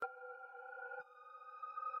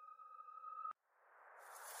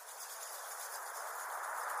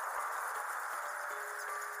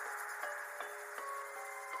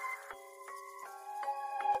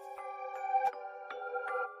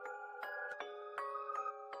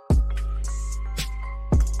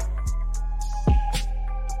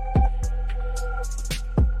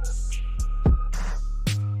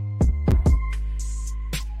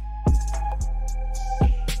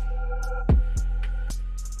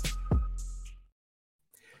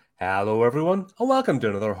Hello, everyone, and welcome to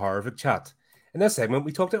another Horrific Chat. In this segment,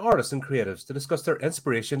 we talk to artists and creatives to discuss their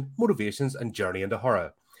inspiration, motivations, and journey into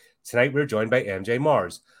horror. Tonight, we're joined by MJ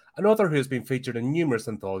Mars, an author who has been featured in numerous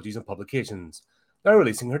anthologies and publications, now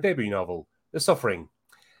releasing her debut novel, The Suffering.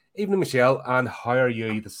 Evening, Michelle, and how are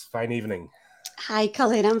you this fine evening? Hi,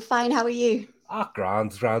 Colin. I'm fine. How are you?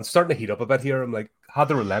 Grand. Starting to heat up a bit here. I'm like, had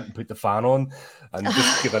to relent and put the fan on and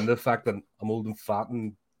just give in to the fact that I'm old and fat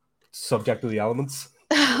and subject to the elements.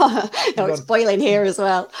 No, it's boiling here as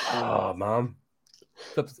well. Oh, man.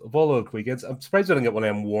 Of all the weekends, I'm surprised I didn't get one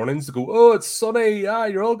of them warnings to go, oh, it's sunny. Ah,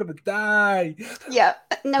 you're all going to die. Yeah,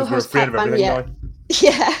 no Because we're host afraid of ban everything yet. now.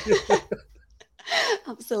 Yeah,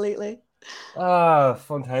 absolutely.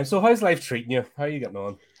 Fun time. So how's life treating you? How are you getting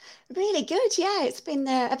on? Really good. Yeah, it's been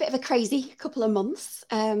a bit of a crazy couple of months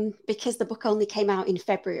because the book only came out in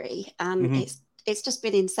February and Mm-hmm. it's just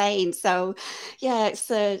been insane. So yeah, it's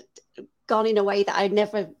gone in a way that I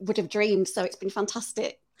never would have dreamed. So it's been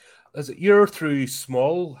fantastic. You're through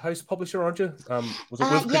Small House Publisher, aren't you? Was it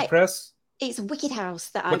Wolf Creek Yeah, Press? it's Wicked House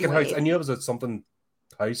that I'm Wicked House. I with. knew it was at something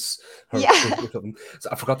house or Yeah, creek or something. So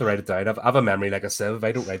I forgot to write it down. I have a memory like a sieve. If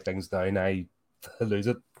I don't write things down, I lose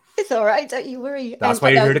it. it's all right. Don't you worry. That's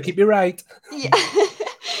why But you're here no, to keep me right. yeah,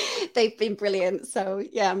 they've been brilliant. So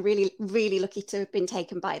yeah, I'm really, really lucky to have been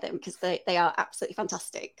taken by them because they are absolutely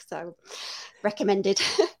fantastic. So recommended.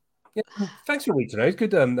 Yeah, thanks for reaching out.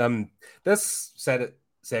 Good. This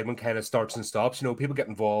segment kind of starts and stops. You know, people get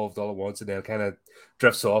involved all at once, and then it kind of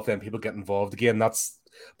drifts off. Then people get involved again. That's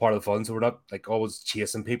part of the fun. So we're not like always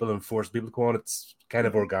chasing people and forcing people to go on. It's kind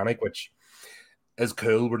of organic, which is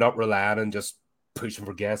cool. We're not relying on just pushing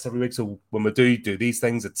for guests every week. So when we do these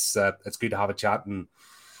things, it's good to have a chat, and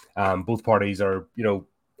both parties are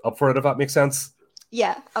up for it. If that makes sense.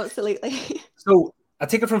 Yeah, absolutely. So I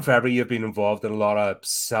take it from February you've been involved in a lot of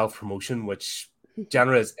self promotion, which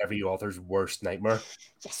genre is every author's worst nightmare.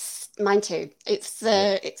 Yes, mine too.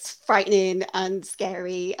 Yeah. It's frightening and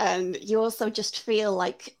scary, and you also just feel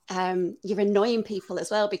like you're annoying people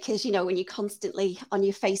as well because you know when you're constantly on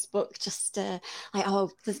your Facebook, just like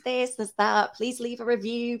oh, there's this, there's that. Please leave a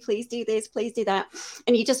review. Please do this. Please do that,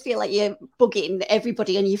 and you just feel like you're bugging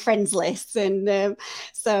everybody on your friends list. And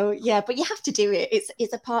so yeah, but you have to do it.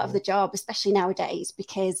 It's a part of the job, especially nowadays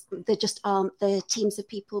because there just aren't the teams of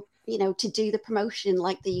people to do the promotion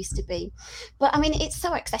like there used to be. But I mean, it's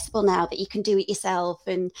so accessible now that you can do it yourself,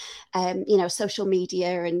 and social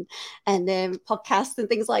media and podcasts and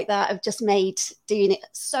things like that have just made doing it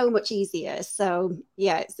so much easier. So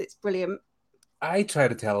yeah, it's brilliant. I try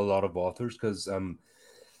to tell a lot of authors because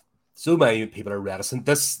so many people are reticent.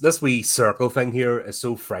 This wee circle thing here is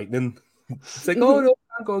so frightening. It's like, oh no,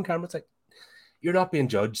 I can't go on camera. It's like you're not being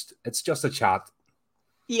judged. It's just a chat.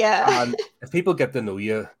 Yeah. And if people get to know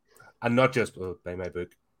you and not just buy my book,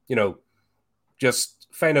 you know, just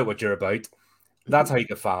find out what you're about. That's how you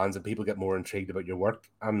get fans and people get more intrigued about your work.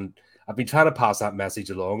 And I've been trying to pass that message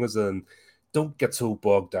along as in don't get so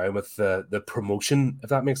bogged down with the promotion, if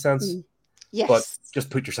that makes sense. But Yes. just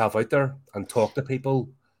put yourself out there and talk to people.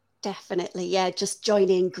 Definitely, yeah. Just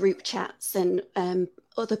joining group chats and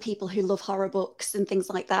other people who love horror books and things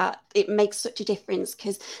like that. It makes such a difference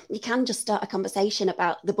because you can just start a conversation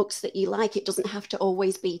about the books that you like. It doesn't have to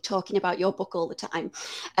always be talking about your book all the time.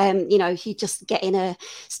 If you just get in a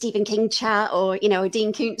Stephen King chat or a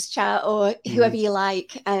Dean Koontz chat or whoever you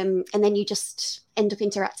like, and then you just end up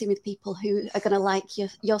interacting with people who are going to like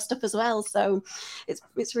your stuff as well. So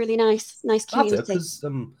it's really nice That's it. community. Because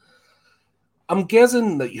I'm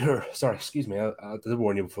guessing that you're sorry, excuse me. I did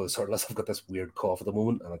warn you before the start. I've got this weird cough at the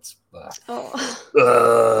moment, and it's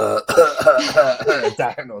Oh,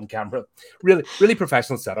 dying on camera. Really, really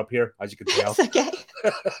professional setup here, as you can it's tell. okay.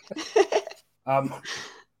 um,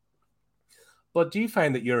 but do you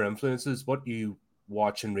find that your influences, what you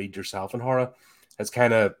watch and read yourself in horror, has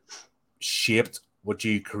kind of shaped what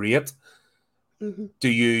you create? Mhm. Do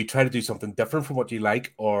you try to do something different from what you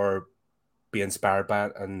like, or be inspired by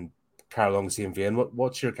it and carry along the same vein?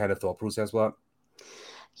 What's your kind of thought process with that?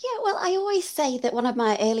 Yeah, well, I always say that one of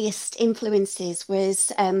my earliest influences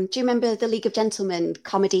was, do you remember the League of Gentlemen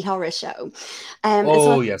comedy horror show? And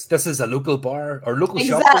so Oh yes, this is a local bar or local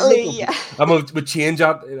shop for exactly, local. yeah, I'm gonna would change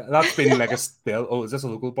that. That's been like a spell. Oh, is this a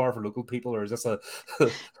local bar for local people, or is this a a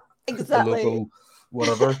exactly. local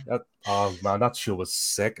whatever? Oh man, that show was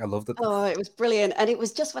sick. I loved it. Oh, it was brilliant. And it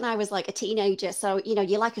was just when I was like a teenager. So,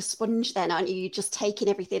 you're like a sponge then, aren't you? You're just taking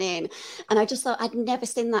everything in. And I just thought I'd never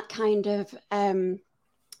seen that kind of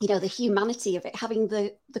the humanity of it, having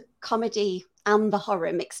the comedy and the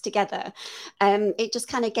horror mixed together. It just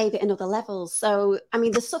kind of gave it another level. So, I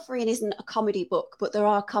mean, The Suffering isn't a comedy book, but there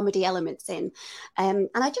are comedy elements in. And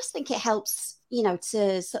I just think it helps,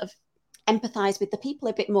 to sort of empathize with the people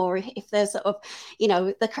a bit more if they're sort of,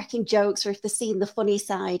 they're cracking jokes, or if they're seeing the funny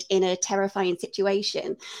side in a terrifying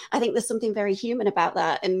situation. I think there's something very human about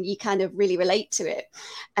that, and you kind of really relate to it.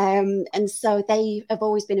 And so they have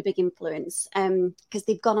always been a big influence, because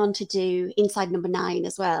they've gone on to do Inside Number 9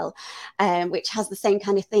 as well, which has the same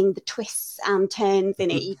kind of thing, the twists and turns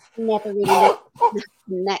in it. You never really know what's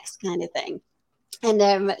next kind of thing.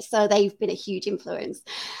 And so they've been a huge influence.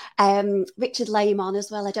 Richard Laymon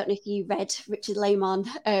as well. I don't know if you read Richard Laymon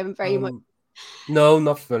very much. No,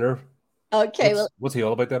 not familiar. Okay, what's he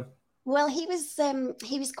all about then? Well, he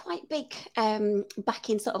was quite big back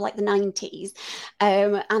in sort of like the 90s,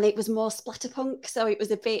 and it was more splatterpunk, so it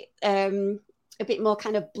was a bit more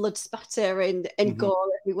kind of blood spatter and gore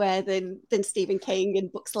everywhere than Stephen King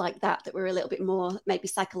and books like that were a little bit more maybe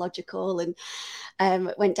psychological and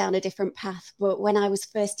went down a different path. But when I was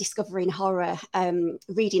first discovering horror,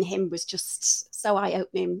 reading him was just so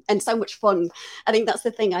eye-opening and so much fun. I think that's the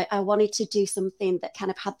thing. I wanted to do something that kind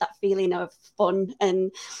of had that feeling of fun,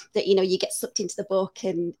 and that, you get sucked into the book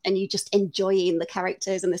and you just enjoying the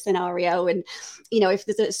characters and the scenario. And, if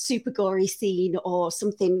there's a super gory scene or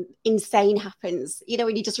something insane happens,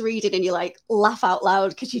 when you just read it and you like laugh out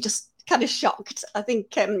loud because you just kind of shocked. I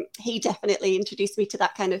think he definitely introduced me to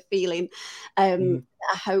that kind of feeling. I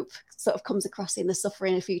hope sort of comes across in The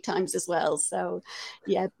Suffering a few times as well. So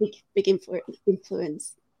yeah, big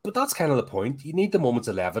influence. But that's kind of the point. You need the moments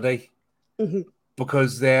of levity,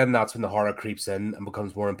 because then that's when the horror creeps in and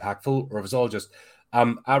becomes more impactful. Or if it's all just,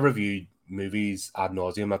 I reviewed movies ad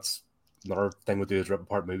nauseum. That's another thing we do, is rip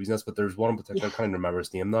apart movies. But there's one in particular, I can't even remember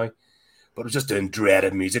his name now, but it was just doing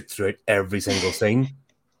dreaded music throughout every single scene.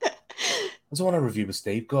 There's one I reviewed with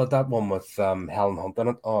Steve. God, that one with Helen Hunt in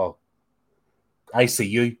it. Oh, I See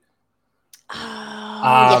You.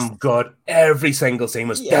 Yes. God, every single scene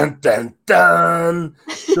was dun dun dun.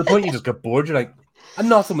 To the point you just get bored. You're like, and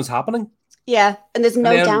nothing was happening. Yeah, and there's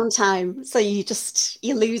no downtime, so you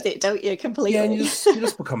lose it, don't you, completely? Yeah, and you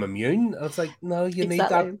just become immune. And it's like, no, you need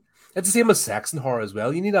that. It's the same as sex and horror as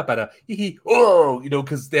well. You need that bit of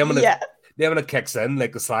because then when it kicks in,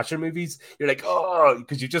 like the slasher movies, you're like, oh,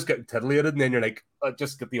 because you just get titillated, and then you're like,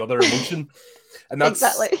 just get the other emotion. And that's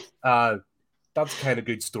that's kind of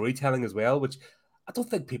good storytelling as well, which I don't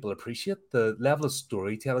think people appreciate. The level of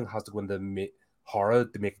storytelling has to go into horror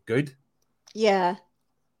to make it good. Yeah.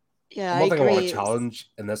 Yeah, One thing I want to challenge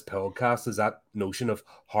in this podcast is that notion of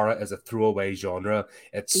horror as a throwaway genre.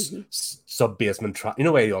 It's sub-basement trap. You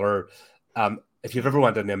know, if you've ever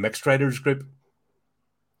went in a mixed writers group,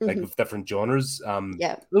 like with different genres,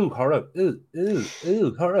 ooh, horror, ooh,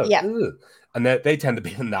 horror, ooh. And they tend to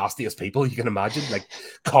be the nastiest people you can imagine, like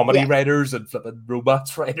comedy writers and flipping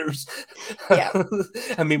robots writers.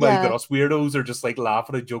 And meanwhile, you've got us weirdos are just like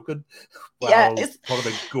laughing and joking while talking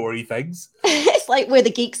about gory things. It's like we're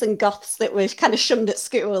the geeks and goths that were kind of shunned at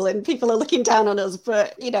school, and people are looking down on us.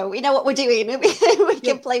 But we know what we're doing. We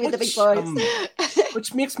can play with the big boys.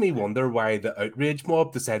 Which makes me wonder why the outrage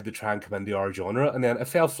mob decided to try and come into our genre, and then it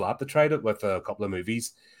fell flat. They tried it with a couple of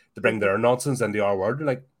movies to bring their nonsense into our world. They're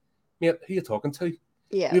like, mate, who are you talking to?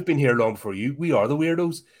 Yeah, we've been here long before you. We are the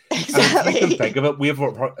weirdos. Exactly. And if you can think of it,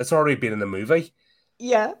 it's already been in the movie.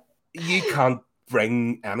 Yeah. You can't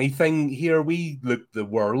bring anything here. We look the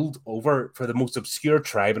world over for the most obscure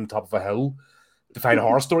tribe on top of a hill to find a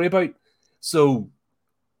horror story about. So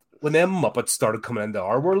when them Muppets started coming into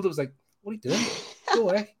our world, it was like, what are you doing? Go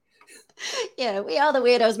away. Yeah, we are the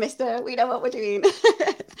weirdos, mister. We know what we're doing.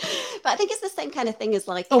 But I think it's the same kind of thing as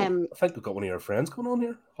like... I think we've got one of your friends going on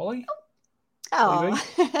here. Holly? Oh.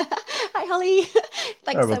 Hi, Holly.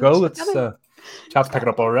 Thanks there we go. It's chat's picking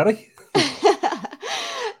up already.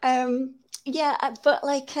 Yeah, but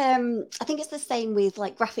like I think it's the same with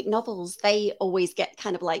like graphic novels. They always get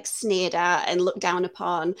kind of like sneered at and looked down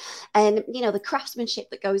upon. And the craftsmanship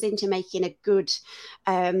that goes into making a good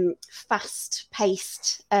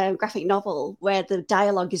fast-paced graphic novel where the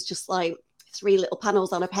dialogue is just like 3 little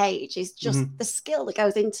panels on a page is just the skill that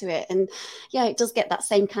goes into it. And yeah, it does get that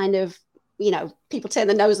same kind of, people turn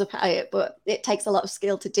their nose up at it, but it takes a lot of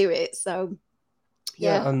skill to do it. So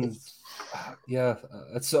yeah. And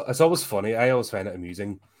it's always funny. I always find it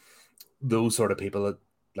amusing, those sort of people that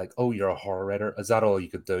like, oh, you're a horror writer, is that all you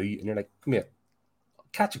could do? And you're like, come here,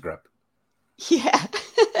 catch a grip. Yeah.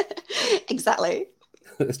 Exactly.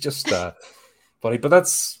 It's just funny, but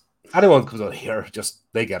that's anyone comes out here, just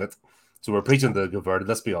they get it. So we're preaching to the converted,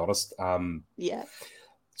 let's be honest. Yeah.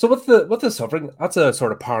 So with the suffering, that's a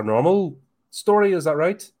sort of paranormal story, is that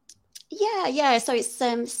right? Yeah. So it's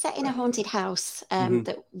set in a haunted house Mm-hmm.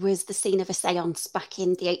 that was the scene of a séance back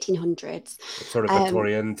in the 1800s. Sort of Um,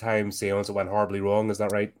 Victorian time seance that went horribly wrong, is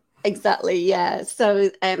that right? Exactly, yeah.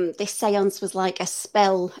 So this seance was like a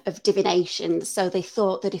spell of divination. So they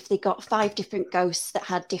thought that if they got five different ghosts that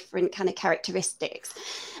had different kind of characteristics,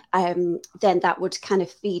 then that would kind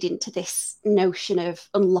of feed into this notion of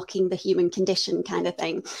unlocking the human condition kind of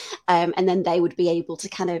thing. And then they would be able to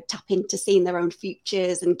kind of tap into seeing their own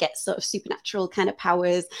futures and get sort of supernatural kind of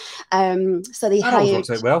powers. So they That always hired, works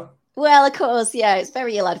out well. well, of course, yeah, it's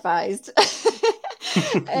very ill advised.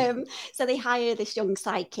 So they hire this young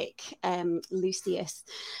sidekick, Lucius,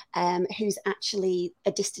 who's actually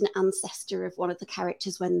a distant ancestor of one of the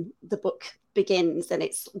characters when the book begins, and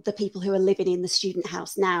it's the people who are living in the student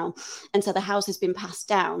house now. And so the house has been passed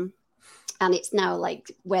down, and it's now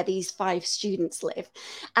like where these five students live.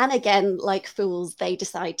 And again, like fools, they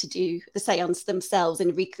decide to do the seance themselves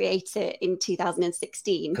and recreate it in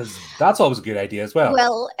 2016. Because that's always a good idea as well.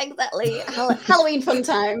 Well, exactly. Halloween fun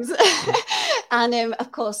times. And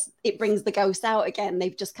of course, it brings the ghosts out again.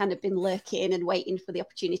 They've just kind of been lurking and waiting for the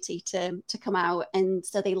opportunity to come out. And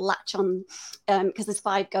so they latch on, because there's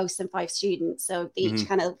five ghosts and five students. So they each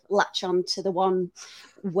kind of latch on to the one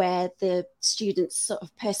where the student's sort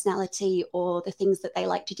of personality or the things that they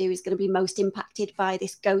like to do is going to be most impacted by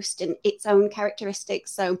this ghost and its own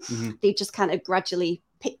characteristics. So they just kind of gradually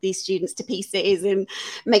pick these students to pieces and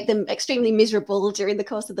make them extremely miserable during the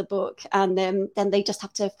course of the book. And then they just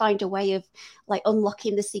have to find a way of like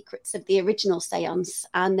unlocking the secrets of the original seance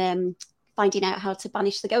and finding out how to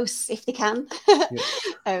banish the ghosts if they can.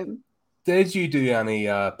 Yeah. Did you do any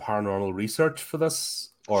paranormal research for this?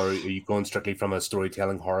 Or are you going strictly from a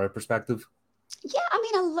storytelling horror perspective? Yeah, I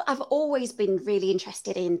mean, I've always been really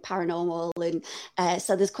interested in paranormal, and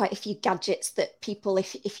so there's quite a few gadgets that people,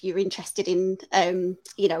 if you're interested in,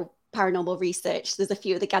 paranormal research, there's a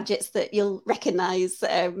few of the gadgets that you'll recognize,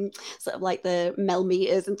 sort of like the Mel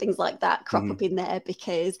meters and things like that crop up in there,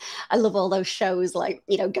 because I love all those shows like,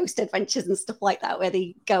 Ghost Adventures and stuff like that, where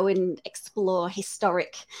they go and explore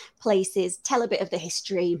historic places, tell a bit of the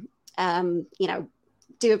history,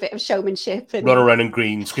 do a bit of showmanship and run around in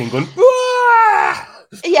green screen going, Wah!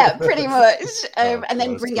 Yeah, pretty much. And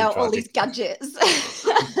then bring out all these gadgets.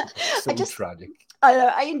 So tragic.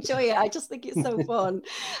 I enjoy it. I just think it's so fun.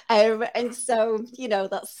 And so,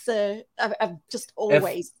 that's, I've just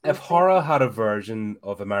always. If horror had a version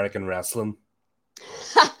of American wrestling,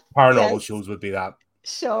 paranormal Yes. shows would be that.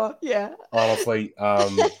 Sure, yeah. Honestly.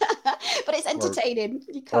 But it's entertaining.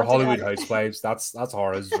 Or Hollywood Housewives. That's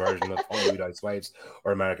horror's version of Hollywood Housewives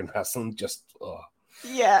or American wrestling. Just,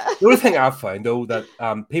 yeah. The only thing I've found, though, that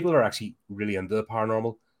people are actually really into the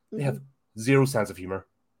paranormal, they have zero sense of humor.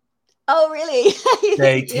 Oh, really?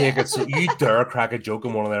 They take it so you dare crack a joke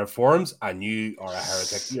in one of their forums, and you are a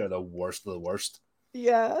heretic. You are the worst of the worst.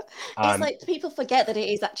 Yeah. It's like people forget that it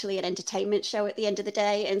is actually an entertainment show at the end of the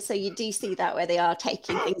day. And so you do see that where they are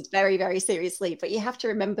taking things very, very seriously. But you have to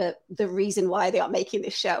remember the reason why they are making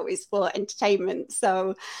this show is for entertainment.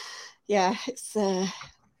 So, yeah, it's that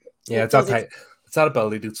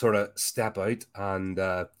ability to sort of step out and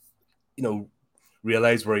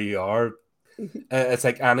realize where you are. It's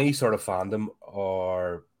like any sort of fandom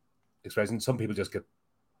or expression. Some people just get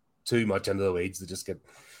too much into the weeds. They just get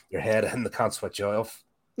your head and they can't switch off.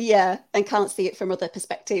 Yeah, and can't see it from other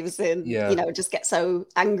perspectives and, just get so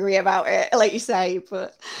angry about it, like you say.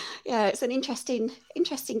 But yeah, it's an interesting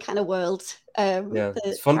kind of world.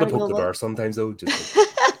 It's fun to poke the bear sometimes, though. Just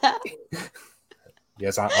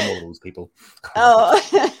yes, I'm one of those people. Oh,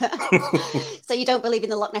 so you don't believe in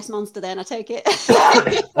the Loch Ness Monster then, I take it?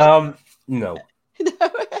 No. No.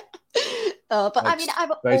 But I mean,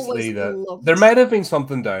 I've always loved... There might have been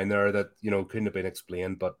something down there that, couldn't have been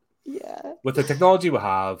explained, but yeah, with the technology we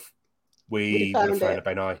have, we would have found it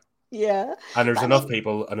by now. Yeah. And there's enough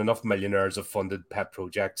people and enough millionaires have funded pet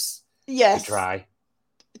projects to try.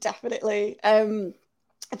 Definitely.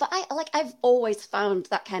 But I've always found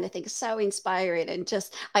that kind of thing so inspiring, and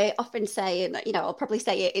just I often say, and I'll probably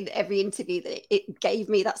say it in every interview, that it gave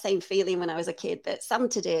me that same feeling when I was a kid that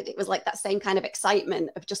Santa did. It was like that same kind of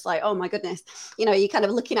excitement of just like, oh my goodness, you're kind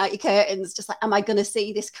of looking out your curtains, just like, am I going to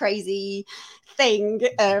see this crazy thing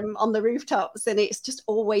on the rooftops? And it's just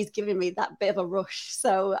always giving me that bit of a rush.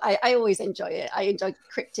 So I always enjoy it. I enjoy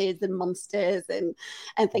cryptids and monsters and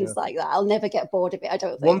things like that. I'll never get bored of it, I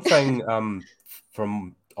don't think. One thing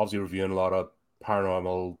from obviously reviewing a lot of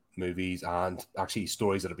paranormal movies and actually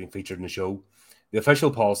stories that have been featured in the show, the official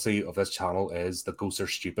policy of this channel is the ghosts are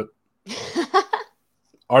stupid.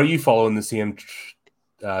 Are you following the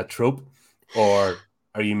trope, or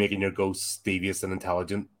are you making your ghosts devious and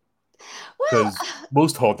intelligent? Well, Because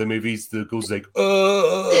most haunted movies, the ghost like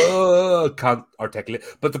can't articulate,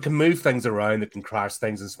 but they can move things around, they can crash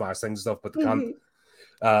things and smash things and stuff, but they can't.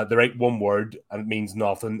 mhm. They write one word and it means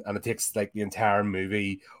nothing, and it takes like the entire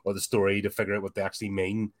movie or the story to figure out what they actually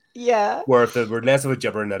mean. Yeah. Where if they were less of a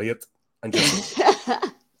gibbering idiot and just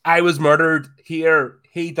I was murdered here,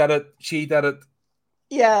 he did it, she did it,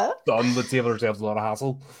 Yeah. done, would save ourselves a lot of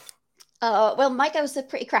hassle. Well, my ghosts are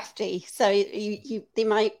pretty crafty, so they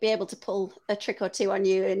might be able to pull a trick or two on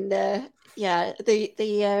you. And yeah,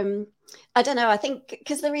 the I don't know. I think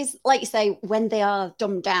because there is, like you say, when they are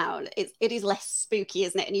dumbed down, it is less spooky,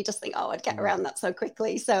 isn't it? And you just think, oh, I'd get around that so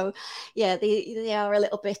quickly. So yeah, they are a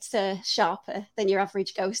little bit sharper than your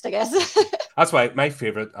average ghost, I guess. That's why my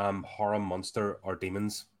favorite horror monster are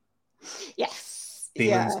demons. Yes.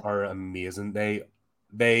 Demons Yeah. are amazing.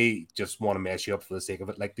 They just want to mess you up for the sake of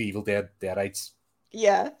it, like the Evil Dead Deadites.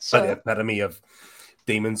 Yeah. But the Sure. epitome of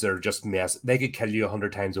demons are just mess. They could kill you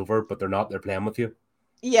 100 times over, but they're not. They're playing with you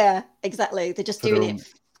Yeah. Exactly. They're just for doing their it own.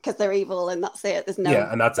 because they're evil, and that's it. There's Yeah, no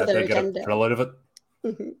and that's it. other They get a agenda. thrill out of it.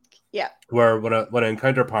 Mhm. Yeah. Where when I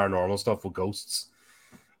encounter paranormal stuff with ghosts,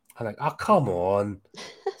 I'm like, oh come on.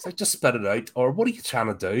 It's like just spit it out. Or what are you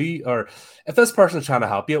trying to do? Or if this person's trying to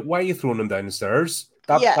help you, why are you throwing them down the stairs?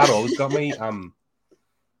 That Yeah. that always got me.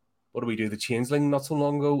 What do we do? The Changeling not so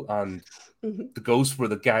long ago, and Mhm. the ghost where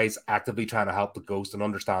the guy's actively trying to help the ghost and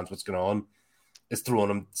understands what's going on is throwing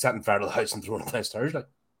him, setting fire to the house and throwing him downstairs. Like,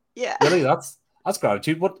 Yeah. really, that's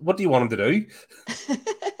gratitude. What do you want him to do?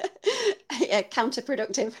 Yeah,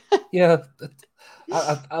 counterproductive. Yeah,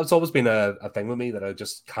 it's always been a thing with me that I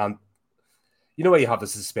just can't. You know why you have to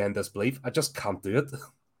suspend disbelief? I just can't do it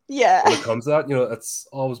Yeah. when it comes to that. You know, it's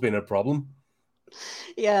always been a problem.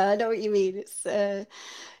 Yeah, I know what you mean. It's yeah.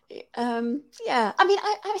 I mean,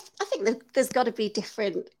 I think that there's got to be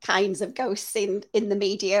different kinds of ghosts in the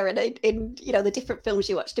media and in the different films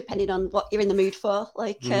you watch depending on what you're in the mood for.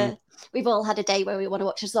 Like Mm-hmm. we've all had a day where we want to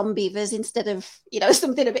watch a Zombievers instead of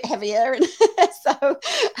something a bit heavier, and so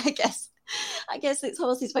I guess I guess it's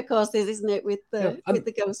horses for courses, isn't it? With Yeah, with and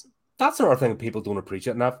the ghosts. that's another thing people don't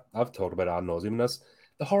appreciate, and I've talked about ad nauseum in this.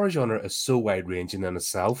 The horror genre is so wide ranging in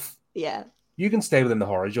itself. Yeah. You can stay within the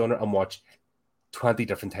horror genre and watch 20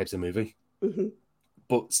 different types of movie, Hmm.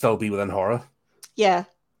 but still be within horror. Yeah.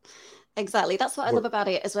 Exactly. That's what I Where, love about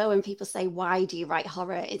it as well. When people say, why do you write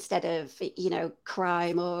horror instead of,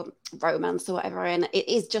 crime or romance or whatever? And it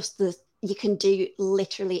is just you can do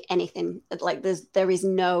literally anything. Like there is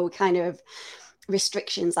no kind of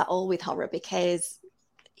restrictions at all with horror because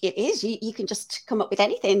you can just come up with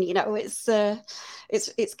anything.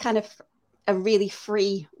 It's kind of a really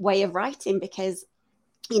free way of writing because,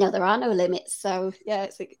 there are no limits. So yeah,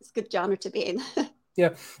 it's a good genre to be in. yeah.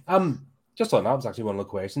 Just on that was actually one of the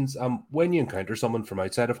questions. When you encounter someone from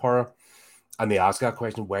outside of horror and they ask that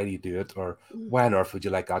question, why do you do it? Or why on earth would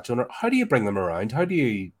you like that genre? How do you bring them around? How do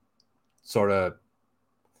you sort of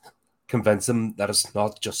convince them that it's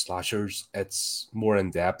not just slashers, it's more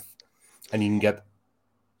in depth and you can get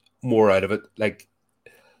more out of it? Like,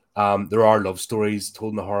 there are love stories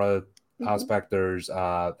told in the horror Mhm. aspect. There's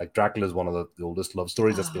like Dracula is one of the oldest love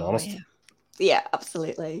stories, let's be Oh honest. yeah. Yeah,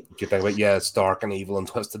 absolutely. If you think about, yeah, it's dark and evil and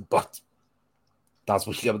twisted, but that's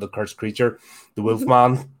what you get with the cursed creature. The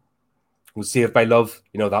Wolfman was saved by love.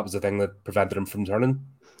 You know, that was the thing that prevented him from turning.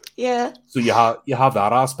 Yeah. So you have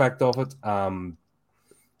that aspect of it.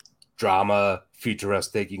 Drama,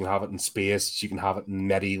 futuristic. You can have it in space. You can have it in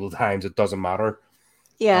medieval times. It doesn't matter.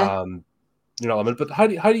 Yeah. Um, I mean, but how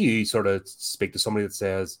do you sort of speak to somebody that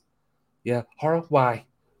says, "Yeah, horror? Why?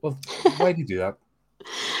 Well, why do you do that?"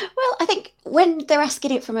 Well, I think when they're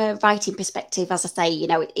asking it from a writing perspective, as I say,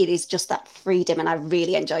 it is just that freedom and I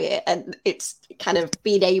really enjoy it. And it's kind of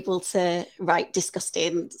being able to write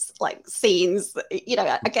disgusting like scenes,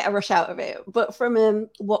 I get a rush out of it. But from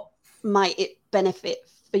what might it benefit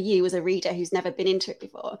for you as a reader who's never been into it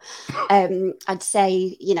before, I'd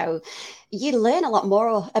say, you learn a lot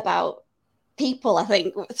more about people, I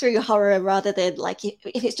think, through horror rather than like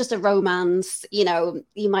if it's just a romance, you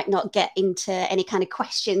might not get into any kind of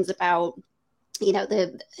questions about,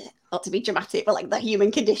 the not to be dramatic, but like the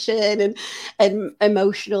human condition and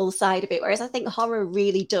emotional side of it. Whereas I think horror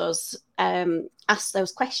really does ask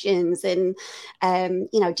those questions and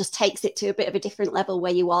just takes it to a bit of a different level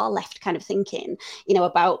where you are left kind of thinking,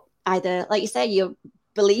 about either, like you say, your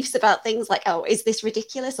beliefs about things like, oh, is this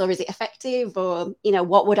ridiculous or is it effective, or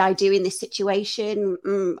what would I do in this situation?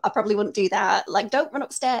 I probably wouldn't do that. Like, don't run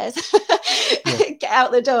upstairs. Yeah. Get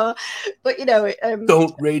out the door. But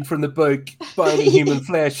don't read from the book bound in human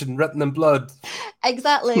flesh and written in blood.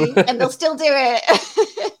 Exactly. And they'll still do it.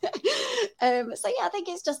 So yeah, I think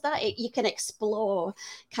it's just that you can explore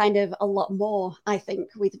kind of a lot more, I think,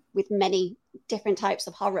 with many different types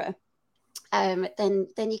of horror than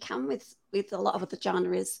you can with a lot of other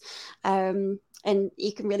genres. And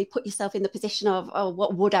you can really put yourself in the position of, oh,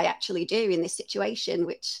 what would I actually do in this situation?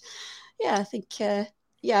 Which, yeah, I think, I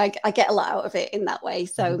get a lot out of it in that way.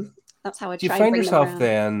 So that's how I do try you and find bring them yourself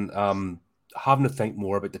around. then having to think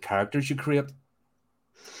more about the characters you create? Yeah.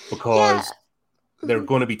 Because they're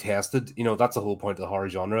going to be tested. That's the whole point of the horror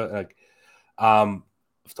genre. Like, I've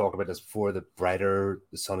talked about this before. The brighter,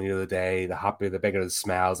 the sunnier the day, the happier, the bigger the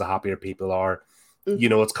smells, the happier people are. You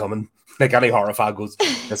know it's coming. Like any horror fan goes,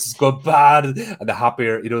 this is good, bad, and the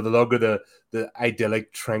happier, the longer the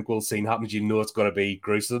idyllic, tranquil scene happens, it's going to be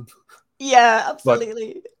gruesome. Yeah, But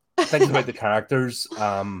absolutely. thinking about the characters,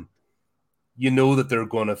 that they're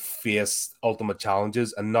going to face ultimate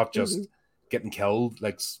challenges and not just getting killed,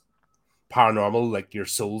 like paranormal, like your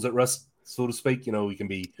soul's at risk, so to speak. You can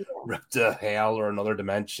be ripped to hell or another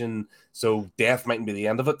dimension. So death mightn't be the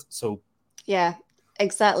end of it. So yeah,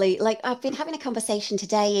 exactly. Like, I've been having a conversation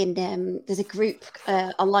today, and there's a group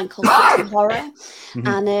online called Fiction Horror,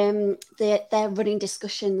 and they're running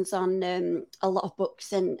discussions on a lot of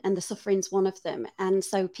books, and The Suffering's one of them. And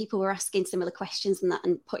so people were asking similar questions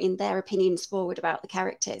and putting their opinions forward about the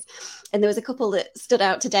characters. And there was a couple that stood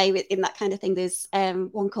out today in that kind of thing. There's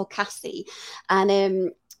one called Cassie,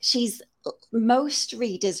 and she's, most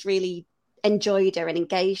readers really enjoyed her and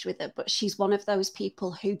engaged with her, but she's one of those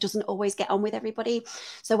people who doesn't always get on with everybody.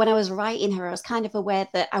 So when I was writing her, I was kind of aware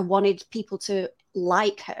that I wanted people to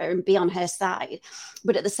like her and be on her side,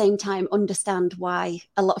 but at the same time understand why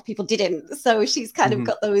a lot of people didn't. So she's kind of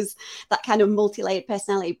got that kind of multi-layered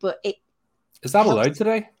personality. But it is that allowed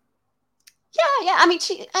today? Yeah. I mean,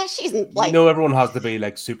 she isn't like, everyone has to be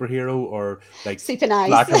like superhero or like super nice,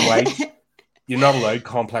 black and white. You're not allowed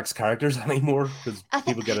complex characters anymore because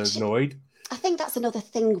people get annoyed. I think that's another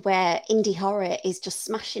thing where indie horror is just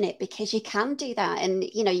smashing it, because you can do that, and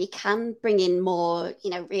you can bring in more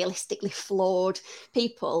realistically flawed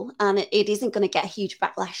people, and it isn't going to get a huge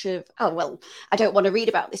backlash of, oh well, I don't want to read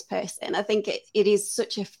about this person. I think it is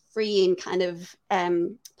such a freeing kind of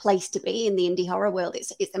place to be in the indie horror world.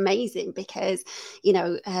 It's amazing because you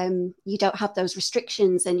don't have those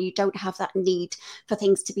restrictions, and you don't have that need for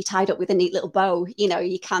things to be tied up with a neat little bow.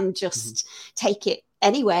 You can just take it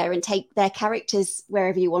anywhere and take their characters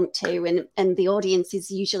wherever you want to, and the audience is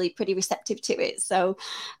usually pretty receptive to it. So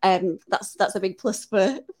that's a big plus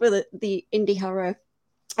for the indie horror.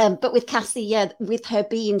 But with Cassie, yeah, with her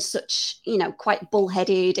being such, quite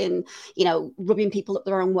bullheaded and, rubbing people up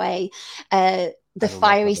the wrong way, the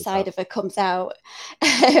fiery side of her comes out.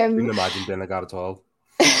 I couldn't imagine being like that at all.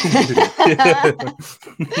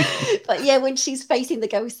 But yeah, when she's facing the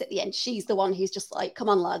ghost at the end, she's the one who's just like, come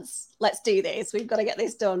on lads, let's do this, we've got to get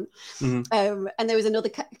this done. And there was another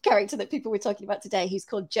character that people were talking about today who's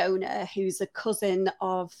called Jonah, who's a cousin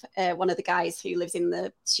of one of the guys who lives in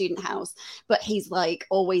the student house, but he's like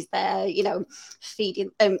always there,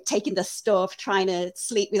 feeding, taking the stuff, trying to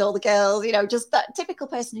sleep with all the girls, just that typical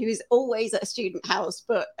person who is always at a student house,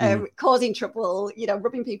 but causing trouble,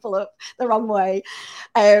 rubbing people up the wrong way.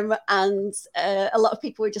 And a lot of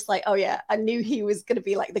people were just like, oh yeah, I knew he was going to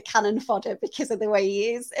be like the cannon fodder because of the way he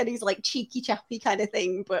is, and he's like cheeky chappy kind of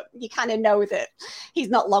thing, but you kind of know that he's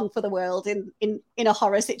not long for the world in a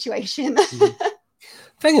horror situation.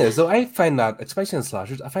 Thing is, though, I find that, especially in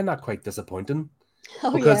slashers, I find that quite disappointing.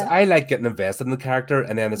 Because I like getting invested in the character,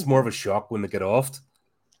 and then it's more of a shock when they get offed.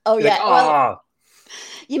 Oh yeah, like, well,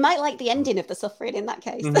 you might like the ending of The Suffering in that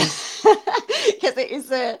case, because it is.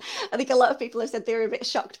 I think a lot of people have said they were a bit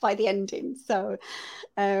shocked by the ending. So,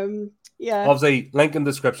 yeah. Obviously, link in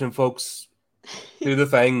description, folks. Do the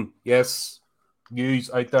thing. Yes,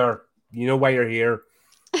 news out there. You know why you're here.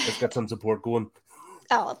 Let's get some support going.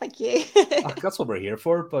 Oh, thank you. That's what we're here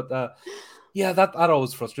for. But yeah, that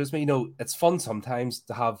always frustrates me. It's fun sometimes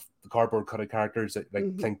to have the cardboard cutout characters that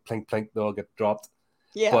like plink, plink, plink, they all get dropped.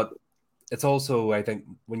 Yeah. But it's also, I think,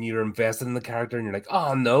 when you're invested in the character and you're like,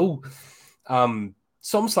 oh no.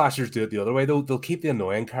 Some slashers do it the other way, though. They'll keep the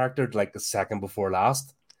annoying character like a second before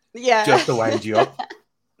last. Yeah. Just to wind you up.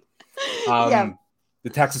 Yeah. The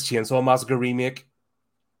Texas Chainsaw Massacre remake.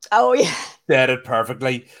 Oh yeah. Did it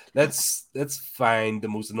perfectly. Let's find the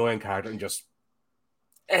most annoying character and just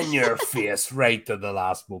in your face right to the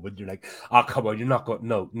last moment. You're like, oh, come on, you're not going,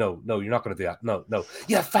 no, you're not going to do that. No.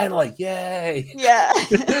 Yeah, finally, yay. Yeah.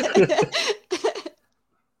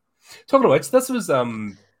 Talking about which, this was,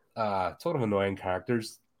 talking of annoying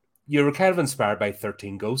characters, you were kind of inspired by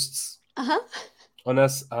 13 Ghosts on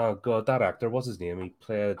this. Oh, God, that actor, what's his name?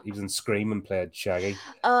 He was in Scream and played Shaggy.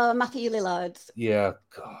 Matthew Lillard. Yeah,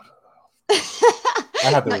 God. I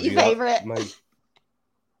had to Not your review that. favorite.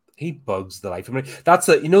 He bugs the life of me. That's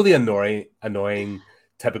the annoying,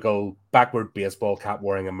 typical backward baseball cap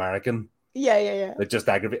wearing American. Yeah. That just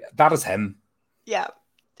aggravate. That is him. Yeah.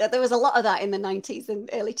 There was a lot of that in the 90s and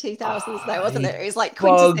early 2000s, though, wasn't it? It was like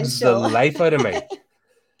bugs the quintessential. life out of me.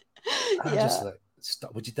 I'm Yeah. just like,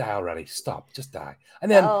 stop. Would you die already? Stop. Just die. And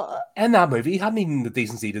then in that movie, he hadn't even the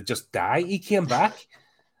decency to just die. He came back.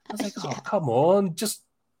 I was like, oh, come on. Just.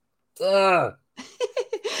 But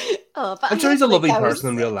I'm sure he's a lovely person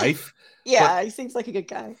in real life. Yeah, he seems like a good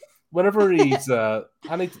guy. Whenever he's, I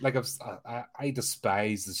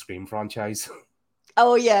despise the Scream franchise.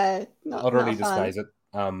 Oh yeah, utterly despise it.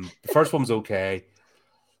 The first one was okay,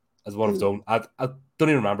 as one of its own. I don't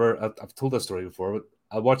even remember. I've told this story before, but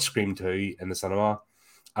I watched Scream 2 in the cinema,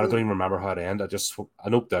 and I don't even remember how it ended. I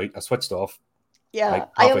noped out. I switched off. Yeah, like,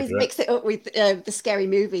 I always mix it up with the scary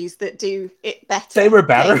movies that do it better. They were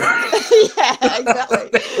better. Yeah, exactly.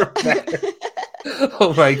 They were better.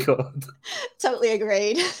 Oh my God. Totally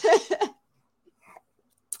agreed.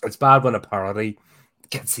 It's bad when a parody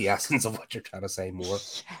gets the essence of what you're trying to say more.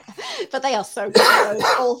 Yeah. But they are so good.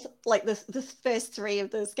 All like the first three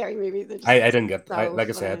of the scary movies. I didn't get like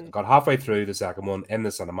I said, got halfway through the second one in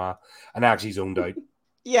the cinema and I actually zoned out.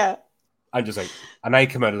 Yeah. I'm just like, and I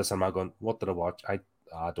come out of the cinema going, what did I watch? I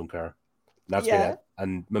don't care. And that's been it.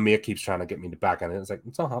 And my mate keeps trying to get me back in it. It's like,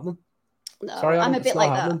 it's not happening. No, sorry, I'm a bit like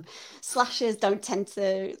that. Slashers don't tend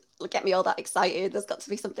to get me all that excited. There's got to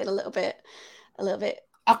be something a little bit.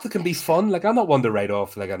 That can be fun. Like, I'm not one to write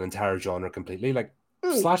off like an entire genre completely. Like,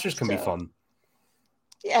 slashers can be fun.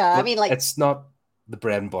 Yeah, I mean, like, it's not the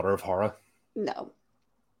bread and butter of horror. No.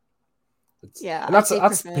 And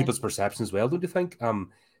that's people's perception as well, don't you think?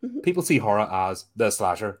 People see horror as the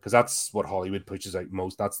slasher because that's what Hollywood pushes out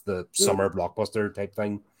most. That's the summer blockbuster type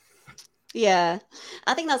thing. Yeah,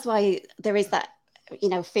 I think that's why there is that,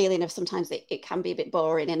 feeling of sometimes it can be a bit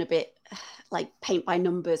boring and a bit like paint by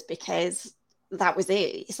numbers, because that was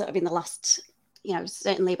it. Sort of in the last,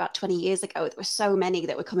 certainly about 20 years ago, there were so many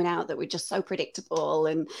that were coming out that were just so predictable,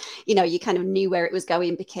 and you kind of knew where it was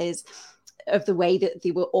going because of the way that they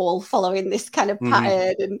were all following this kind of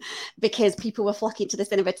pattern, and because people were flocking to the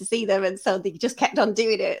cinema to see them, and so they just kept on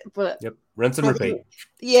doing it. But rinse and repeat.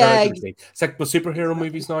 It's like with superhero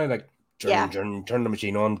movies now, like turn the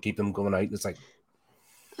machine on, keep them going out. It's like,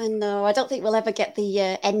 I know, I don't think we'll ever get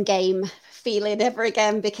the Endgame feeling ever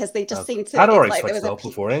again, because they just seem to. I'd already switched off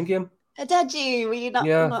before Endgame. Did you? Were you not?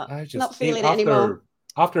 Yeah, not feeling it anymore.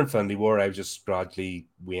 After Infinity War, I was just gradually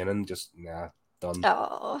waning. Just done.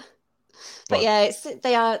 Oh. But yeah,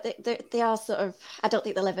 they are sort of. I don't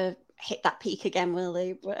think they'll ever hit that peak again, will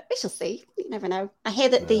they? But we shall see. You never know. I hear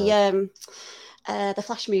that the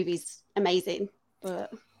Flash movie's amazing,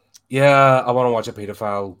 but yeah, I want to watch a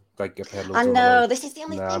pedophile like get paid. I know this is the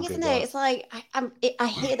only thing, isn't it? It's like I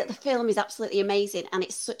hear that the film is absolutely amazing, and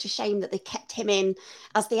it's such a shame that they kept him in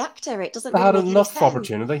as the actor. It doesn't. They had enough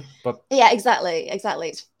opportunity, but yeah, exactly.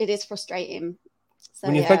 It is frustrating. So,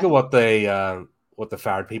 when you think of what they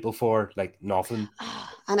fired people for, like nothing.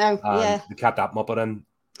 I know. They kept that Muppet in.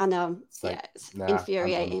 I know. It's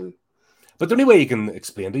infuriating. But the only way you can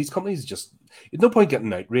explain to these companies is just there's no point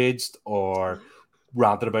getting outraged or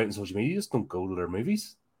ranting about it on social media. You just don't go to their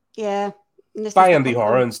movies. Yeah. Buy indie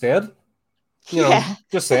horror instead.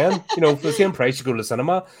 Just saying. For the same price you go to the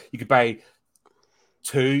cinema, you could buy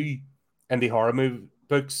 2 indie horror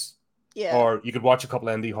books. Yeah. Or you could watch a couple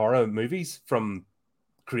of indie horror movies from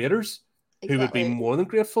creators. Exactly. Who would be more than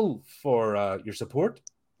grateful for your support.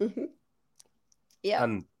 Mm-hmm. Yeah.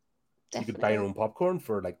 And you could buy your own popcorn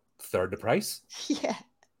for like third the price. Yeah.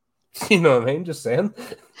 You know what I mean? Just saying.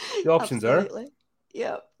 The options Absolutely.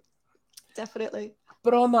 Yeah. Definitely.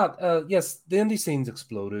 But on that, yes, the indie scene's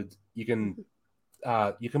exploded. You can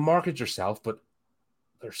market yourself, but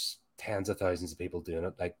there's tens of thousands of people doing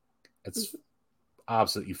it. Like, it's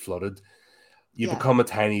absolutely flooded. You become a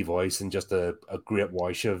tiny voice and just a great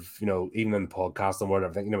voice of, even in the podcast and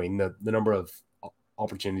whatever. I mean, the number of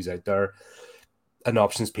opportunities out there and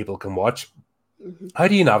options people can watch. Mm-hmm. How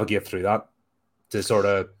do you navigate through that to sort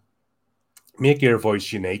of make your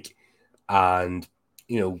voice unique and,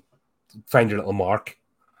 find your little mark?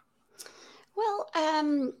 Well,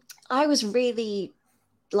 I was really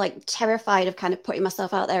like terrified of kind of putting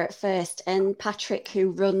myself out there at first. And Patrick,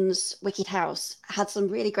 who runs Wicked House, had some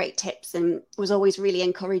really great tips and was always really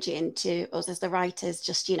encouraging to us as the writers,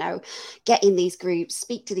 just, you know, get in these groups,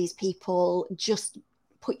 speak to these people, just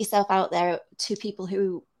put yourself out there to people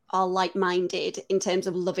who are like-minded in terms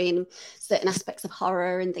of loving certain aspects of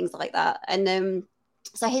horror and things like that. And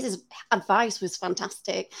so his advice was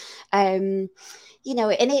fantastic. You know,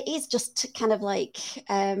 and it is just kind of like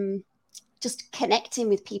just connecting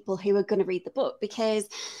with people who are going to read the book, because,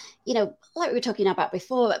 you know, like we were talking about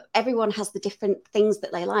before, everyone has the different things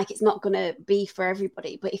that they like. It's not going to be for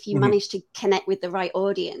everybody, but if you manage to connect with the right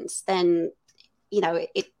audience, then, you know,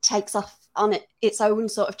 it takes off on its own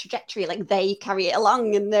sort of trajectory. Like they carry it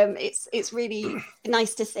along, and it's really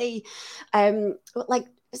nice to see. Like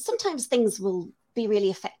sometimes things will be really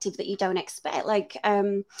effective that you don't expect. Like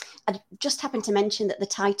I just happened to mention that the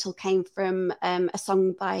title came from a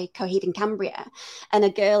song by Coheed and Cambria, and a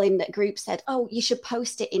girl in that group said, "Oh, you should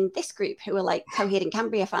post it in this group who are like Coheed and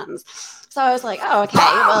Cambria fans." So I was like, "Oh, okay,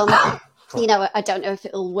 well." You know, I don't know if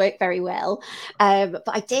it'll work very well, but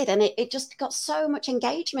I did, and it just got so much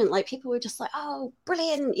engagement. Like people were just like, "Oh,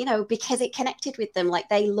 brilliant!" You know, because it connected with them. Like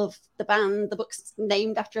they love the band. The book's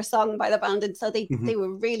named after a song by the band, and so they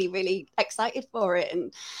were really, really excited for it.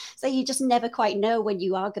 And so you just never quite know when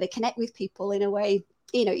you are going to connect with people in a way,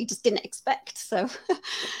 you know, you just didn't expect. So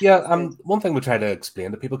yeah, one thing we try to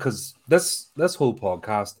explain to people, because this whole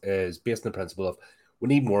podcast is based on the principle of we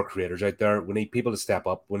need more creators out there. We need people to step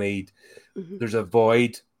up. We need there's a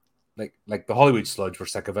void, like the Hollywood sludge. We're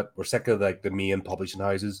sick of it. We're sick of like the main publishing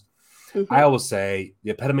houses. I always say the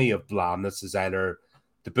epitome of blandness is either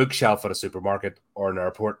the bookshelf at a supermarket or an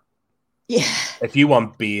airport. Yeah. If you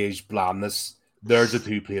want beige blandness, there's the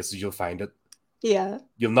two places you'll find it. Yeah.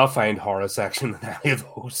 You'll not find horror section in any of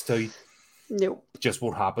those two. Nope. It just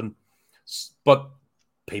won't happen. But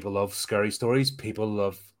people love scary stories. People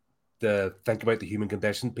love to think about the human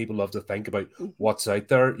condition. People love to think about what's out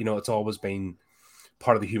there. You know, it's always been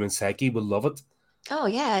part of the human psyche. We love it. Oh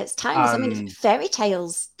yeah, it's timeless. I mean, fairy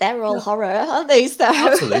tales, they're all horror, aren't they? So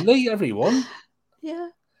absolutely, everyone. Yeah.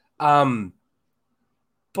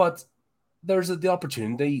 But there's the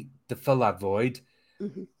opportunity to fill that void,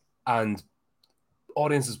 and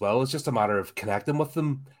audience as well. It's just a matter of connecting with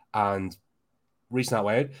them and reaching that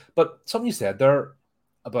way out. But something you said there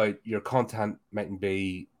about your content mightn't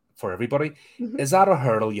be for everybody. Is that a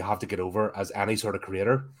hurdle you have to get over as any sort of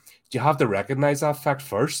creator? Do you have to recognize that fact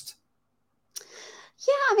first?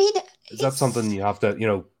 Yeah, I mean, is that something you have to, you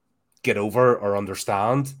know, get over or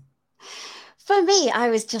understand? For me, I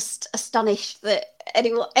was just astonished that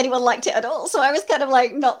anyone liked it at all. So I was kind of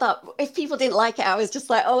like, not that if people didn't like it, I was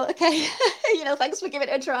just like, oh, okay, you know, thanks for giving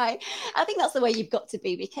it a try. I think that's the way you've got to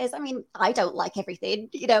be, because I mean, I don't like everything,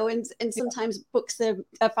 you know, and sometimes books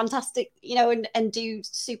are fantastic, you know, and do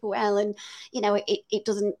super well, and you know, it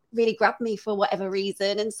doesn't really grab me for whatever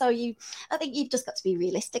reason. And so I think you've just got to be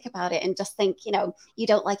realistic about it and just think, you know, you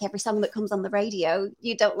don't like every song that comes on the radio,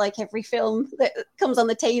 you don't like every film that comes on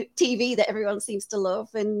the TV that everyone seems to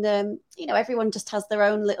love, and you know, everyone just has their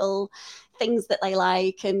own little things that they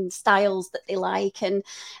like and styles that they like, and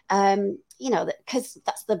you know, because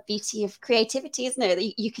that's the beauty of creativity, isn't it?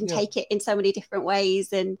 That you can take it in so many different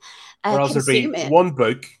ways and or else there'd be it. one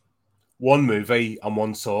book, one movie, and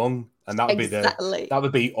one song, and that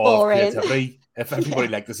would be all of creativity if everybody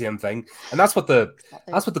liked the same thing. And that's what the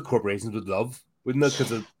corporations would love, wouldn't it?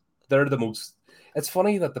 Because they're the most. It's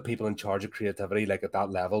funny that the people in charge of creativity, like at that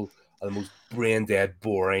level, are the most brain dead,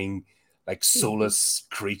 boring, like soulless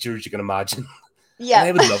creatures you can imagine. Yeah,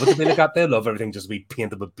 they would love it to be like that. They love everything just to be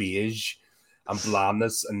painted with beige and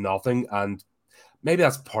blandness and nothing. And maybe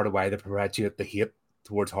that's part of why they perpetuate the hate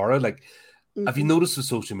towards horror. Like, have you noticed with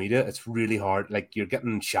social media, it's really hard. Like, you're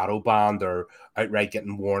getting shadow banned or outright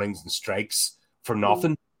getting warnings and strikes for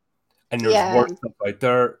nothing. And there's worse stuff out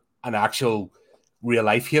there, an actual real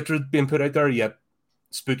life hatred being put out there, yet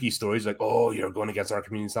spooky stories like, oh, you're going against our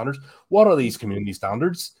community standards. What are these community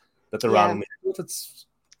standards that they're running with? It's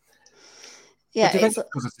do you think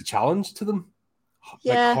because it's a challenge to them?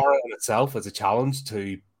 Like horror in itself is a challenge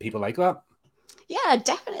to people like that? Yeah,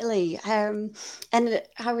 definitely. And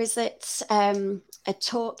I was at a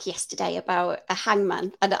talk yesterday about a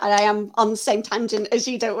hangman, and I am on the same tangent as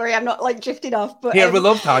you. Don't worry, I'm not like drifting off. But yeah, we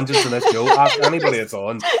love tangents in this show. Ask anybody it's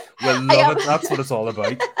on. We love it. That's what it's all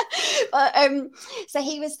about. But, so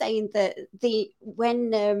he was saying that when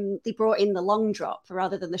they brought in the long drop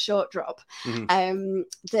rather than the short drop,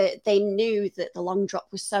 that they knew that the long drop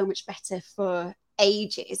was so much better for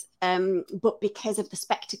ages, but because of the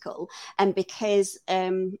spectacle, and because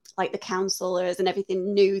like the councillors and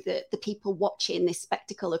everything knew that the people watching this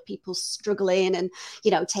spectacle of people struggling and,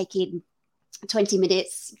 you know, taking 20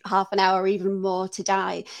 minutes, half an hour, even more to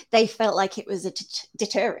die, they felt like it was a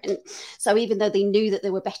deterrent. So even though they knew that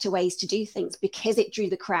there were better ways to do things, because it drew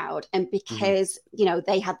the crowd and because, you know,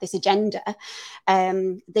 they had this agenda,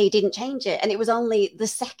 they didn't change it. And it was only the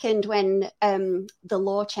second when the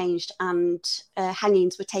law changed and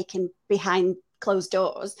hangings were taken behind closed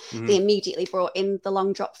doors, they immediately brought in the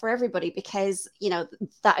long drop for everybody, because, you know,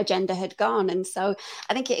 that agenda had gone. And so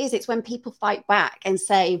I think it's when people fight back and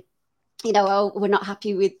say, you know, oh, we're not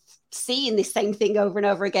happy with seeing this same thing over and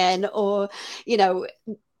over again, or, you know,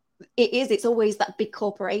 it's always that big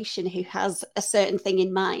corporation who has a certain thing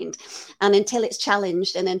in mind, and until it's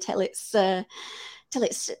challenged and until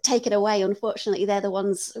it's taken away, unfortunately, they're the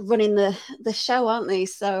ones running the show, aren't they?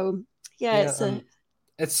 So yeah,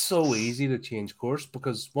 it's so easy to change course,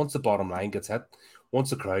 because once the bottom line gets hit,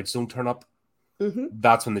 once the crowds don't turn up,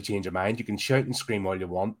 that's when they change their mind. You can shout and scream all you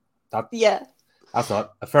want. That's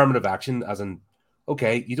not affirmative action, as in,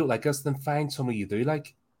 okay, you don't like us, then find somebody you do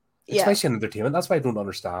like. Especially in entertainment. That's why I don't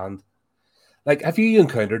understand. Like, have you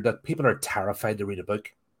encountered that people are terrified to read a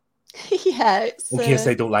book? In case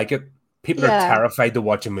they don't like it. People are terrified to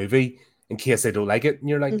watch a movie in case they don't like it. And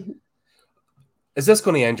you're like, is this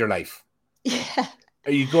going to end your life? Yeah.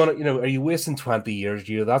 Are you going to, you know, are you wasting 20 years?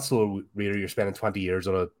 That's the reader, you're spending 20 years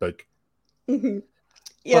on a book.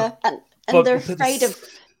 Yeah. And they're afraid of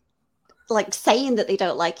like saying that they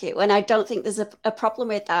don't like it, when I don't think there's a problem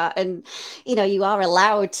with that. And, you know, you are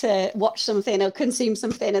allowed to watch something or consume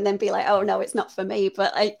something and then be like, oh no, it's not for me.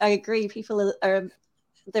 But I agree, people are,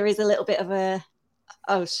 there is a little bit of a,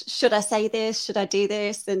 oh, should I say this? Should I do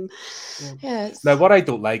this? And now what I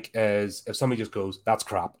don't like is if somebody just goes, that's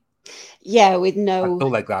crap. Yeah, with no, I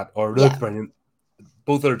don't like that. Or that's brilliant.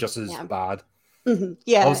 Both are just as bad.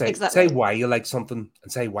 Yeah, exactly. Say why you like something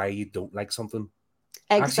and say why you don't like something.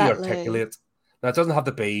 Exactly. Actually articulate. Now, it doesn't have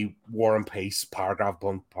to be war and peace, paragraph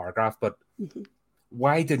upon paragraph, but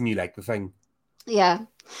why didn't you like the thing? Yeah.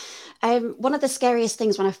 One of the scariest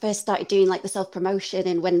things when I first started doing like the self-promotion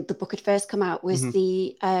and when the book had first come out was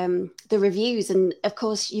the reviews. And of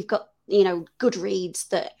course, you've got, you know, Goodreads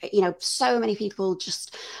that, you know, so many people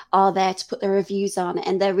just are there to put their reviews on,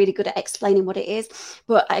 and they're really good at explaining what it is.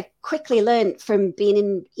 But I quickly learned from being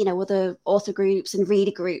in, you know, other author groups and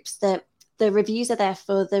reader groups that the reviews are there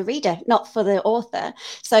for the reader, not for the author.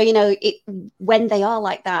 So, you know, when they are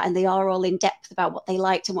like that and they are all in depth about what they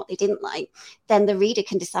liked and what they didn't like, then the reader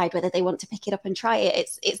can decide whether they want to pick it up and try it.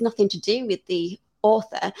 It's nothing to do with the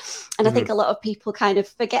author. And I think a lot of people kind of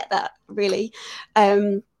forget that, really.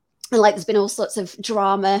 And like there's been all sorts of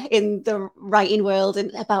drama in the writing world and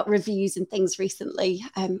about reviews and things recently.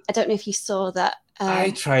 I don't know if you saw that. I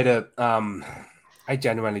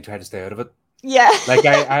genuinely try to stay out of it. Yeah. Like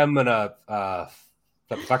I'm in I've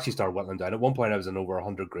actually started whittling down. At one point I was in over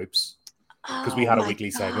 100 groups because we had a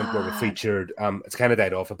weekly segment where we featured, it's kind of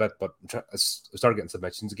died off a bit, but I started getting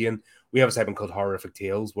submissions again. We have a segment called HORRORific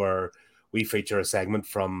Tales where we feature a segment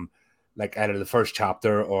from like either the first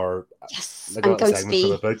chapter or like I'm going to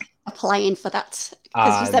be applying for that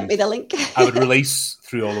because you sent me the link. I would release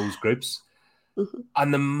through all those groups,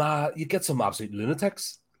 and you get some absolute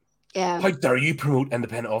lunatics. Yeah. How dare you promote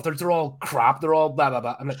independent authors? They're all crap. They're all blah blah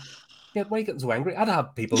blah. I'm like, yeah, why are you getting so angry? I'd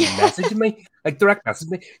have people messaging me, like direct message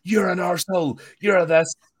me. You're an arsehole. You're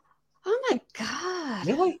this. Oh my god!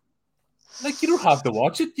 Really? Like you don't have to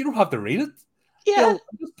watch it. You don't have to read it. Yeah, you know,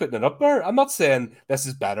 I'm just putting it up there. I'm not saying this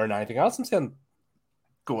is better than anything else. I'm saying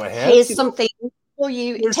go ahead. Here's something for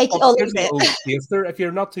you. Take it all of it. Taster. If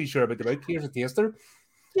you're not too sure about the book, here's a taster.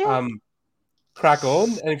 Yeah. Crack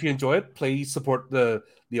on, and if you enjoy it, please support the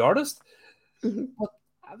artist.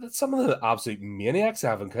 But some of the absolute maniacs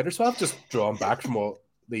I've encountered, so I've just drawn back from all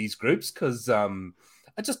these groups because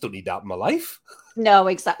I just don't need that in my life. No,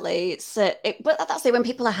 exactly. But that's it. When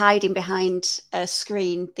people are hiding behind a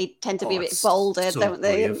screen, they tend to be a bit bolder, don't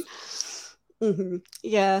they?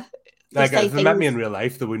 Yeah. Like if they met me in real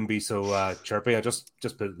life, they wouldn't be so chirpy. I just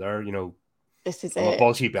put it there, you know. This is I'm it. a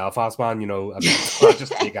bullshit Belfast man, you know. I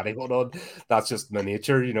just take anyone on. That's just my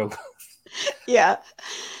nature, you know. Yeah.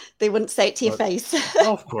 They wouldn't say it to your face.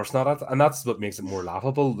 No, of course not. And that's what makes it more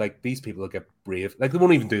laughable. Like, these people get brave. Like, they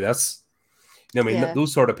won't even do this. You know what I mean?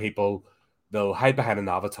 Those sort of people, they'll hide behind an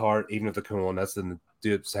avatar, even if they come on this and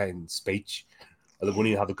do it in speech. Or they won't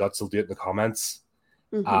even have the guts, they'll do it in the comments.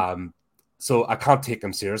 So I can't take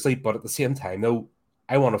them seriously. But at the same time, though,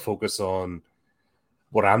 I want to focus on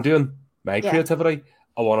what I'm doing, my creativity.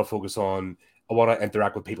 I want to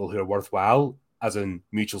interact with people who are worthwhile. as in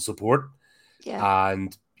mutual support, Yeah.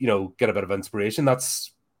 and get a bit of inspiration.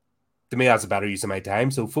 That's, to me, that's a better use of my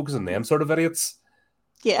time. So focus on them sort of idiots.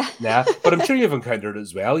 Yeah. Nah, but I'm sure you've encountered it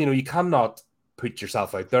as well. You cannot put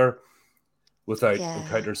yourself out there without Yeah.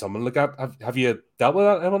 encountering someone like that. Have you dealt with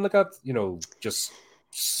anyone like that? Just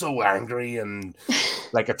so angry and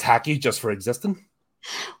like attack you just for existing.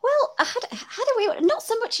 Well, had a way, not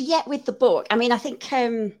so much yet with the book. I mean, I think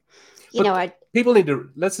But I. people need to.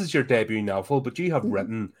 This is your debut novel, but you have Mhm.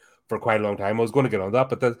 written for quite a long time. I was going to get on that,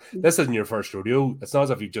 but this isn't your first rodeo. It's not as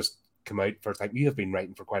if you just come out first time. You have been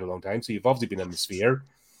writing for quite a long time, so you've obviously been in the sphere.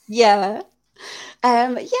 Yeah.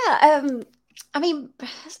 Yeah. I mean,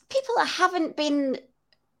 people that haven't been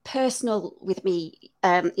personal with me,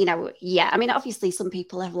 yeah. I mean, obviously, some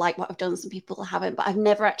people have liked what I've done, some people haven't, but I've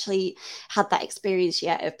never actually had that experience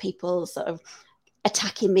yet of people sort of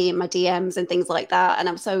attacking me in my DMs and things like that. And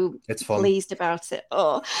I'm so It's fun. pleased about it.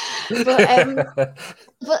 Oh,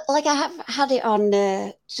 but like I have had it on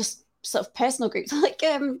just sort of personal groups. Like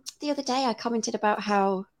the other day, I commented about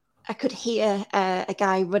how I could hear a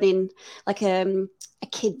guy running like a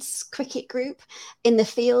kids cricket group in the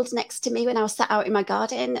field next to me when I was sat out in my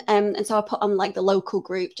garden. And so I put on like the local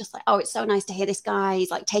group, just like, oh, it's so nice to hear this guy.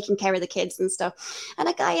 He's like taking care of the kids and stuff. And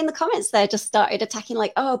a guy in the comments there just started attacking,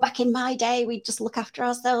 like, oh, back in my day, we'd just look after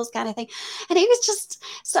ourselves kind of thing. And he was just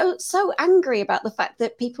so angry about the fact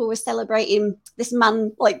that people were celebrating this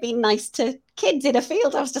man like being nice to kids in a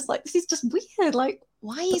field. I was just like, this is just weird. Like,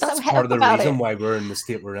 why are you But so that's het part up of the about reason it? why we're in the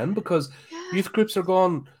state we're in, because Yeah. youth groups are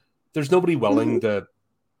gone. There's nobody willing Mhm. to.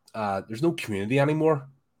 There's no community anymore,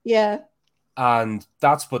 Yeah. and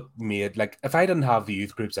that's what made, like, if I didn't have the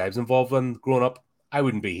youth groups I was involved in growing up, I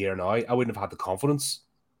wouldn't be here now. I wouldn't have had the confidence.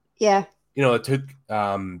 Yeah. It took.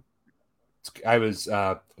 I was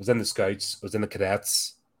in the Scouts. I was in the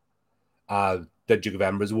Cadets. Did Duke of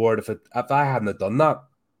Edinburgh's Award. If I hadn't have done that,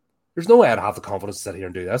 there's no way I'd have the confidence to sit here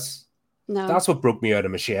and do this. No. That's what broke me out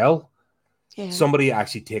of my shell. Yeah. Somebody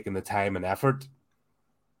actually taking the time and effort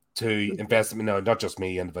to Mhm. invest in, not just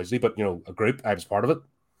me individually, but a group. I was part of it.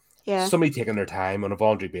 Yeah. Somebody taking their time on a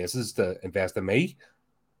voluntary basis to invest in me,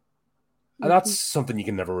 and that's Mhm. something you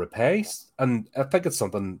can never repay. And I think it's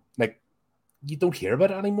something like you don't hear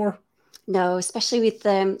about it anymore. No, especially with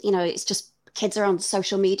it's just kids are on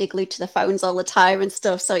social media glued to their phones all the time and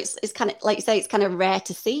stuff. So it's kind of like you say, it's kind of rare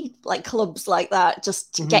to see like clubs like that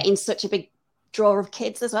just Mm-hmm. getting such a big draw of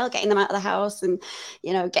kids as well, getting them out of the house and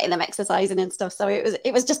getting them exercising and stuff. So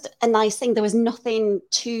it was just a nice thing. There was nothing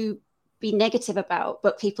to be negative about,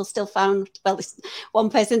 but people still found, well, this one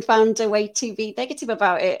person found a way to be negative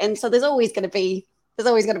about it. And so there's always going to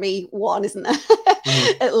be one, isn't there?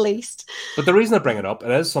 Mm-hmm. At least. But the reason I bring it up,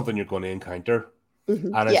 it is something you're going to encounter.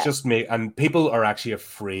 And it's Yeah. just me, and people are actually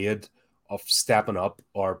afraid of stepping up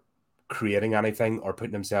or creating anything or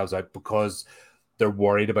putting themselves out because they're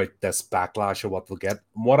worried about this backlash or what they'll get.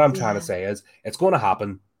 And what I'm trying to Yeah. say is it's going to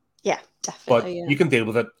happen, Yeah, but definitely. Yeah. you can deal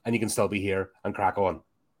with it and you can still be here and crack on.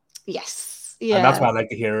 Yes. And that's Yeah. why I like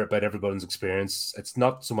to hear about everyone's experience. It's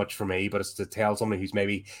not so much for me, but it's to tell somebody who's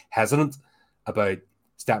maybe hesitant about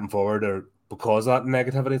stepping forward or because of that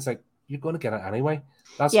negativity. It's like, you're going to get it anyway.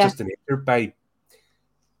 That's Yeah. just the nature. By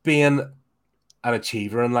being an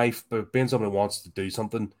achiever in life, but being someone who wants to do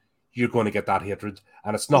something, you're going to get that hatred.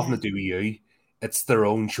 And it's nothing Yeah. to do with you. It's their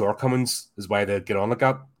own shortcomings is why they get on like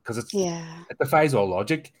that. Because Yeah. it defies all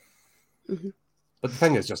logic. Mhm. But the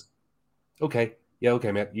thing is just, okay, yeah,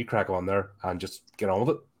 okay, mate, you crack on there and just get on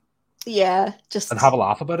with it Yeah. and have Just a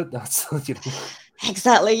laugh about it. That's,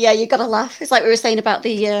 exactly. Yeah. You got to laugh. It's like we were saying about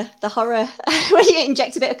the horror when you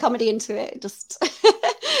inject a bit of comedy into it. Just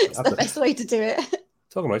it's that's the it. best way to do it.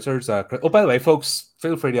 Talking about there's oh, by the way, folks,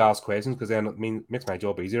 feel free to ask questions because then it makes my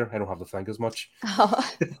job easier. I don't have to think as much.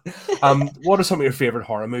 Oh. What are some of your favorite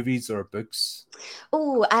horror movies or books?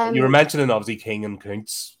 Oh. You were mentioning obviously King and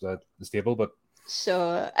Kuntz, the stable, but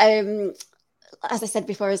Sure. As I said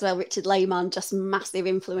before as well, Richard Lehman, just massive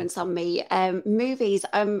influence on me. Movies,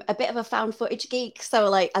 I'm a bit of a found footage geek, so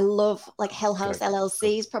like I love like Hell can House I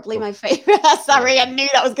LLC is probably go? my favorite. Sorry, I knew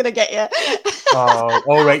that was gonna get you. Oh,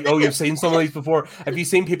 all right. Oh, you've seen some of these before. Have you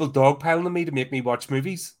seen people dogpiling on me to make me watch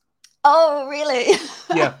movies? Oh, really?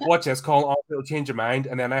 Yeah, watch this, Colin. Oh, it'll change your mind,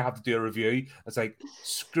 and then I have to do a review. It's like,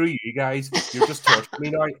 screw you guys, you're just torturing me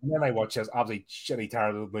now. And then I watch this absolutely shitty,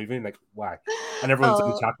 terrible movie, and like, why? And everyone's in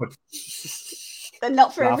the Oh, chat, but they're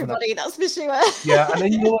not for laughing at. everybody, that's for sure. Yeah, and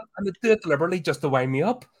then you know what? And they do it deliberately just to wind me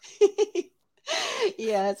up.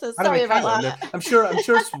 Yeah, so Anyway, sorry carry about on. Then that. I'm sure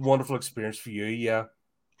it's a wonderful experience for you. Yeah.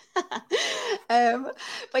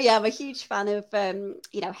 But yeah, I'm a huge fan of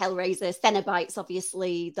Hellraiser. Cenobites,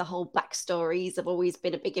 obviously, the whole backstories have always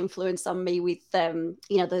been a big influence on me with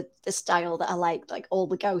the style that I like all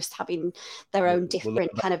the ghosts having their own We'll look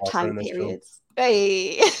different at that kind of horror time in this show. periods.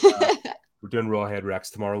 Hey. We're doing Rawhead Rex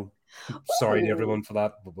tomorrow. Sorry to Ooh, everyone for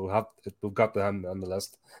that, but we've got them on the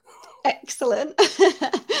list. excellent.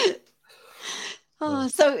 Uh, Oh,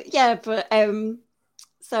 so yeah, but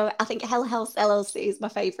so I think Hell House LLC is my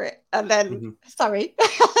favorite, and then mhm. sorry,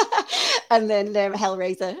 and then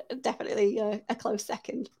Hellraiser definitely a close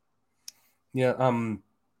second. Yeah.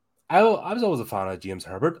 I was always a fan of James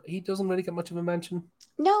Herbert. He doesn't really get much of a mention.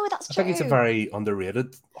 No, that's I think he's a true. very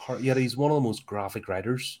underrated. Yet he's one of the most graphic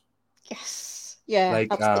writers. Yes, yeah,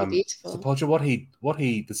 Like absolutely beautiful.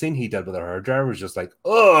 Sepultura, the scene he did with her hair dryer was just like,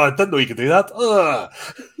 oh, I didn't know you could do that.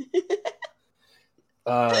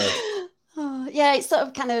 Uh, Oh, yeah, it's sort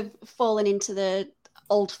of kind of fallen into the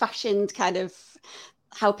old-fashioned kind of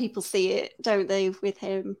how people see it, don't they, with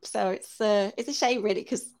him? So it's a shame, really,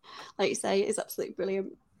 because, like you say, it's absolutely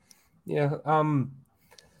brilliant. yeah.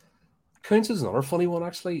 Counts is another funny one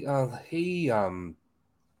actually. He's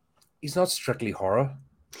not strictly horror.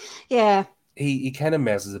 Yeah, He kind of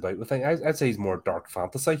messes about with things. I'd say he's more dark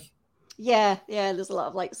fantasy. yeah, yeah. There's a lot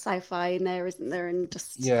of like sci-fi in there, isn't there? And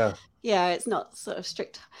just Yeah, yeah, it's not sort of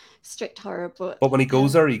strict horror, but but when he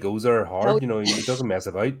goes there oh, hard. You know, he doesn't mess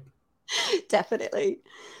about. definitely,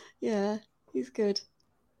 yeah, he's good.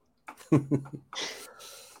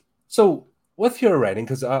 So with your writing,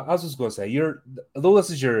 because as I was going to say, although this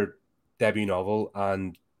is your debut novel,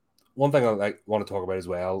 and one thing I want to talk about as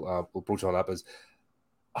well, we'll broach on that is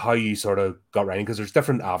how you sort of got writing, because there's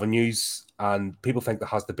different avenues, and people think there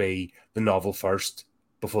has to be the novel first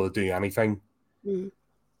before they do anything. Mm.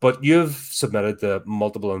 But you've submitted to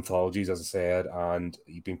multiple anthologies, as I said, and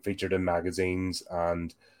you've been featured in magazines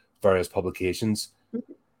and various publications.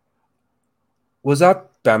 Was that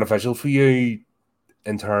beneficial for you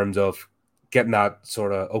in terms of getting that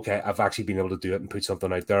sort of, okay, I've actually been able to do it and put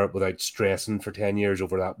something out there without stressing for 10 years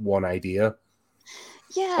over that one idea?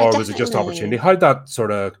 Yeah, Or was it just opportunity? definitely. How did that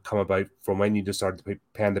sort of come about from when you just started to put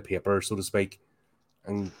pen to paper, so to speak,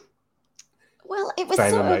 and Well, it was finding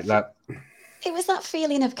sort an of outlet? it was that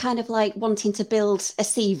feeling of kind of like wanting to build a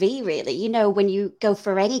CV, really. You know, when you go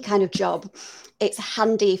for any kind of job, it's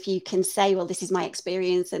handy if you can say, well, this is my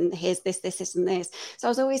experience and here's this, and this. So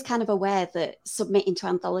I was always kind of aware that submitting to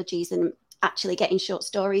anthologies and actually getting short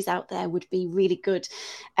stories out there would be really good.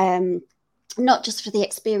 Not just for the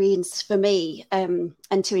experience for me and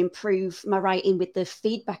to improve my writing with the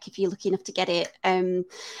feedback if you're lucky enough to get it and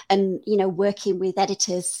working with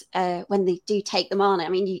editors when they do take them on. I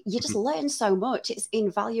mean, you just learn so much. It's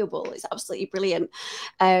invaluable. It's absolutely brilliant.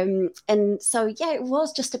 And so yeah, it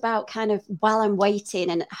was just about kind of while I'm waiting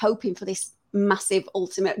and hoping for this massive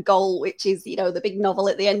ultimate goal, which is the big novel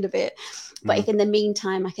at the end of it. But Mm-hmm. if in the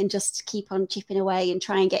meantime I can just keep on chipping away and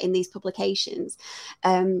try and get in these publications,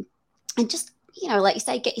 and just like you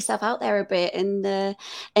say, get yourself out there a bit and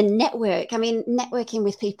network. I mean, networking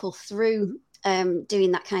with people through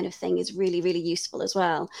doing that kind of thing is really, really useful as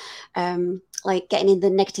well. Like getting in the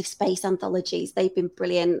negative space anthologies, they've been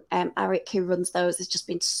brilliant. Eric, who runs those, has just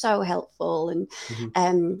been so helpful, and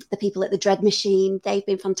Mm-hmm. the people at the Dread Machine, they've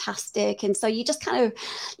been fantastic. And so you just kind of,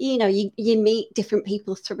 you meet different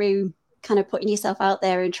people through kind of putting yourself out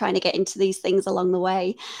there and trying to get into these things along the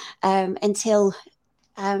way, until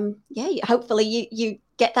yeah, hopefully you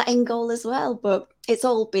get that end goal as well. But it's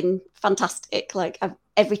all been fantastic. Like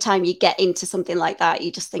every time you get into something like that,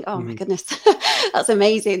 you just think, oh my Mm-hmm. goodness, that's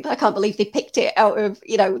amazing. I can't believe they picked it out of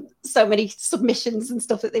so many submissions and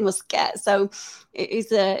stuff that they must get. So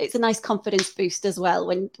it's a nice confidence boost as well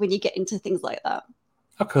when you get into things like that.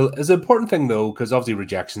 Oh, cool. It's an important thing though, because obviously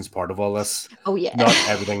rejection's part of all this. Oh yeah. Not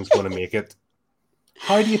everything's going to make it.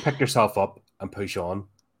 How do you pick yourself up and push on?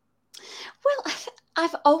 Well,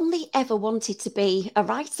 I've only ever wanted to be a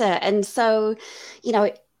writer, and so you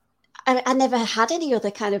know I never had any other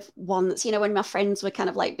kind of wants. When my friends were kind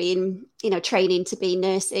of like being, training to be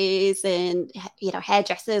nurses and,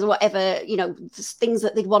 hairdressers, whatever, things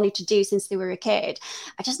that they'd wanted to do since they were a kid.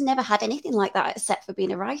 I just never had anything like that except for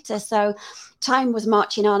being a writer. So time was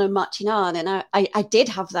marching on and marching on. And I did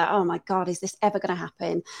have that, oh my God, is this ever going to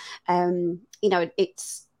happen?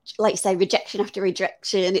 It's like you say, rejection after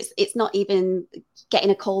rejection. It's not even getting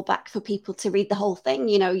a call back for people to read the whole thing.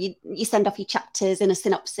 You send off your chapters in a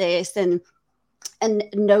synopsis, and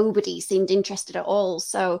nobody seemed interested at all.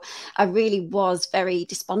 So I really was very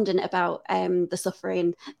despondent about the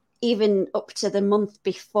suffering. Even up to the month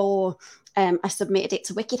before I submitted it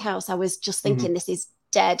to Wicked House, I was just Mm-hmm. thinking, this is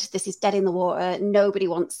dead. This is dead in the water. Nobody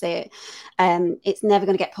wants it. It's never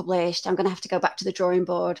going to get published. I'm going to have to go back to the drawing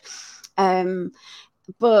board.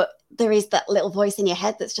 But there is that little voice in your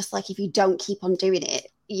head that's just like, if you don't keep on doing it,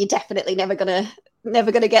 you're definitely never gonna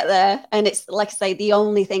get there. And it's like I say, the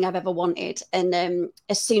only thing I've ever wanted. And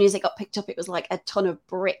as soon as it got picked up, it was like a ton of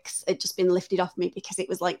bricks had just been lifted off me, because it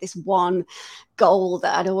was like this one goal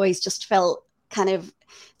that I'd always just felt kind of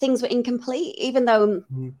things were incomplete, even though,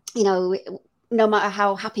 you know, no matter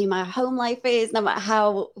how happy my home life is, no matter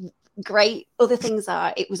how great other things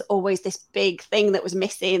are, it was always this big thing that was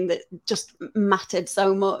missing that just mattered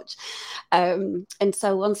so much. And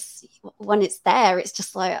so when it's there, it's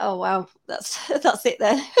just like, oh wow, that's it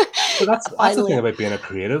then. But that's the thing about being a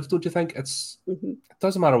creative, don't you think? It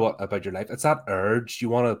doesn't matter what about your life, it's that urge you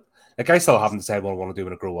want to, like, I still haven't decided what I want to do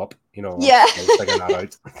when I grow up, you know. Yeah. I'm figuring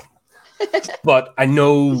that out. But I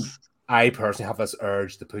know I personally have this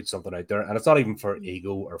urge to put something out there, and it's not even for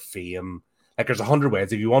ego or fame. Like, there's 100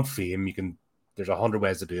 ways. If you want fame, there's 100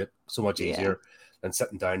 ways to do it. So much easier than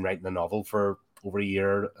sitting down writing a novel for over a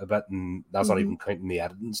year a bit, and that's not even counting the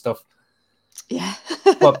editing stuff. Yeah.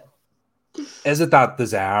 But is it that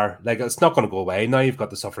desire? Like, it's not going to go away. Now you've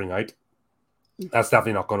got the suffering out. That's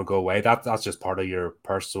definitely not going to go away. That's just part of your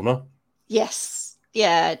persona. Yes.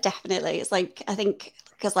 Yeah, definitely. It's like, I think,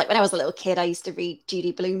 because like when I was a little kid, I used to read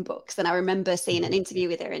Judy Blume books, and I remember seeing an interview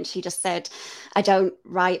with her, and she just said, I don't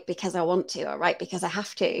write because I want to, I write because I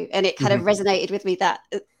have to. And it kind of resonated with me that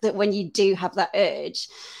when you do have that urge,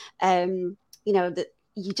 you know, that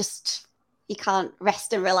you can't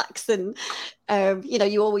rest and relax. And, you know,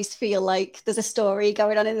 you always feel like there's a story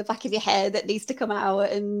going on in the back of your head that needs to come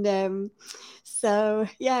out. And so,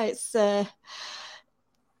 yeah, it's...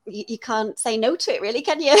 you can't say no to it, really,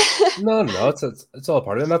 can you? No, it's all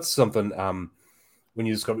part of it. And that's something when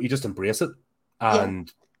you discover, you just embrace it.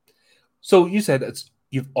 And so you said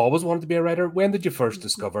you've always wanted to be a writer. When did you first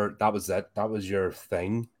discover that was it? That was your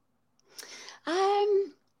thing?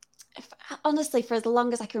 Honestly, for as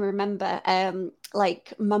long as I can remember,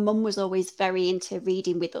 like my mum was always very into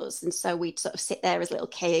reading with us, and so we'd sort of sit there as little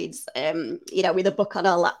kids, you know, with a book on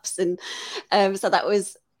our laps, and so that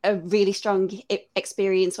was a really strong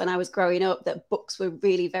experience when I was growing up, that books were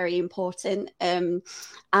really very important. And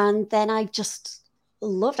then I just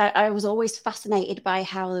loved, I was always fascinated by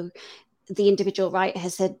how the individual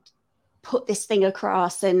writers had put this thing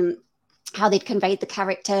across, and how they'd conveyed the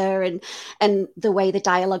character, and the way the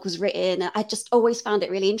dialogue was written. I just always found it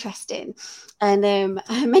really interesting. And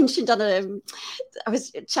I mentioned I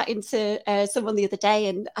was chatting to someone the other day,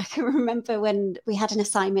 and I can remember when we had an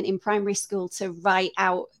assignment in primary school to write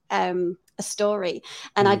out a story,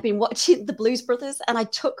 and I'd been watching the Blues Brothers, and I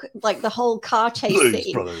took like the whole car chase Blues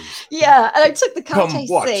scene. Brothers. Yeah, and I took the car chase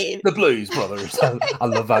watch scene. The Blues Brothers. I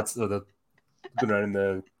love that. So going around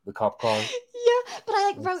in the cop car. Yeah, but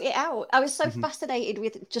I wrote it out. I was so fascinated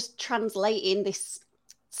with just translating this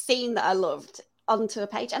scene that I loved onto a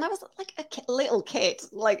page, and I was like a little kid,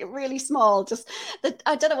 like really small. Just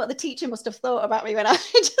I don't know what the teacher must have thought about me when I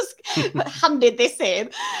just handed this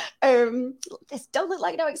in. This don't look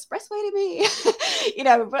like no expressway to me, you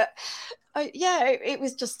know. But it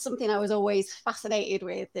was just something I was always fascinated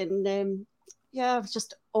with, and I've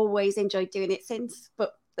just always enjoyed doing it since.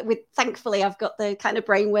 But thankfully, I've got the kind of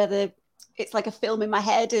brain where it's like a film in my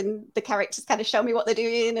head, and the characters kind of show me what they're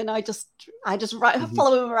doing, and I just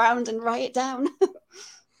follow them around and write it down.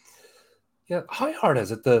 Yeah, how hard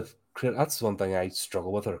is it to create? That's one thing I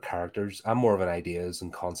struggle with, are characters. I'm more of an ideas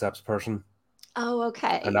and concepts person. Oh,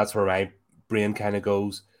 okay. And that's where my brain kind of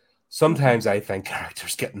goes. Sometimes I think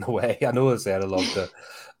characters get in the way. I know I said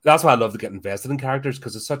that's why I love to get invested in characters,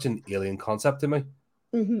 because it's such an alien concept to me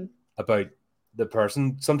about the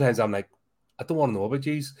person. Sometimes I'm like, I don't want to know about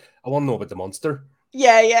yous. I want to know about the monster.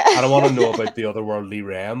 Yeah. And I want to know about the otherworldly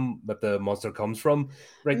realm that the monster comes from.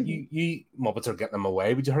 Right, you Muppets are getting them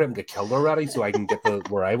away. Would you hurry up and get killed already so I can get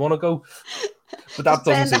where I want to go? But that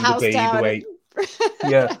doesn't seem to be the way.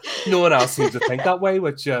 Yeah, no one else seems to think that way,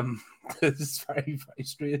 which is very, very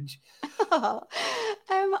strange. I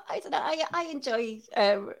don't know. I enjoy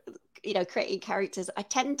creating characters. I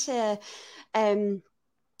tend to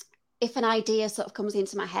if an idea sort of comes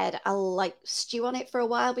into my head, I'll like stew on it for a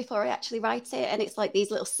while before I actually write it. And it's like these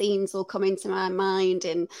little scenes will come into my mind,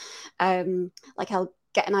 and like I'll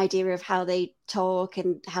get an idea of how they talk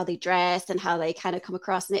and how they dress and how they kind of come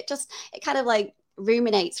across. And it kind of like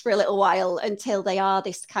ruminates for a little while until they are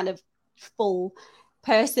this kind of full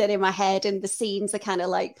person in my head, and the scenes are kind of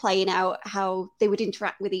like playing out how they would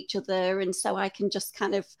interact with each other. And so I can just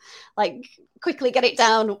kind of like quickly get it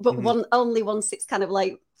down, but only once it's kind of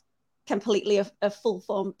like completely a full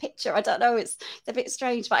form picture. I don't know. It's a bit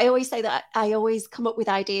strange, but I always say that I always come up with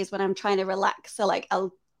ideas when I'm trying to relax. So like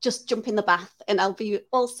I'll just jump in the bath and I'll be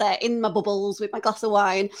all set in my bubbles with my glass of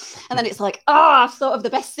wine. And then it's like, oh, I've thought of the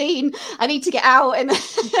best scene. I need to get out. And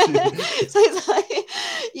so it's like,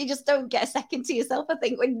 you just don't get a second to yourself, I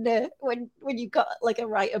think, when you've got like a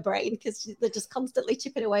writer brain, because they're just constantly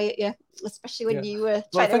chipping away at you, especially when you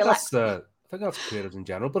try to relax. I think that's creative in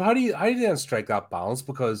general. But how do you then strike that balance?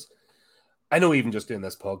 Because I know even just doing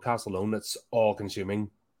this podcast alone, it's all consuming.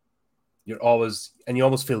 You almost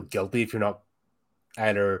feel guilty if you're not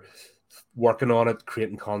either working on it,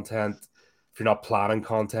 creating content, if you're not planning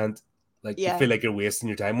content. Like you feel like you're wasting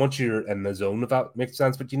your time once you're in the zone, if that makes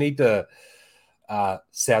sense. But you need to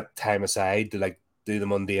set time aside to like do the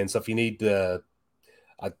mundane stuff. You need to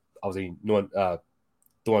obviously no one don't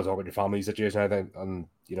want to talk about your family situation, I think, and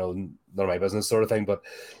none of my business sort of thing. But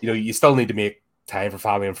you still need to make time for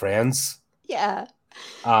family and friends. Yeah,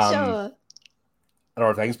 sure. And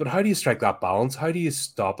other things. But how do you strike that balance? How do you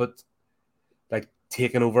stop it like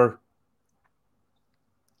taking over?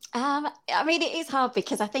 I mean, it is hard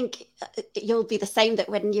because I think you'll be the same, that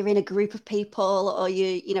when you're in a group of people, or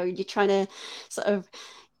you're trying to sort of,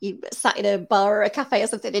 you sat in a bar or a cafe or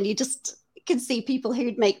something, and you just can see people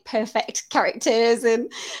who'd make perfect characters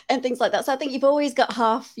and things like that. So I think you've always got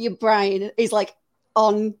half your brain is like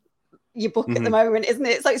on your book at the moment, isn't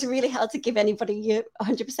it? So it's really hard to give anybody your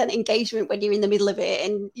 100% engagement when you're in the middle of it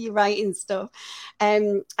and you're writing stuff. I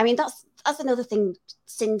mean, that's another thing.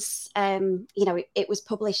 Since it was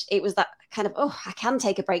published, it was that kind of, oh, I can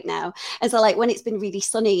take a break now. And so like when it's been really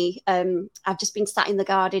sunny, I've just been sat in the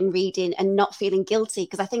garden reading and not feeling guilty,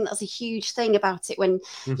 because I think that's a huge thing about it. When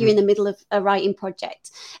you're in the middle of a writing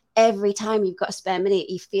project, every time you've got a spare minute,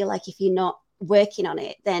 you feel like if you're not working on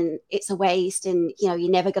it, then it's a waste, and you're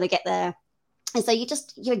never going to get there. And so you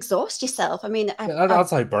exhaust yourself. I mean,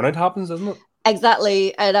 that's how burnout happens, isn't it?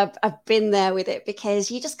 Exactly. And I've been there with it,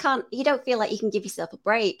 because you just can't, you don't feel like you can give yourself a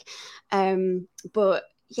break. But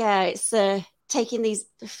yeah, it's taking these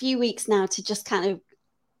few weeks now to just kind of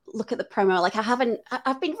look at the promo. Like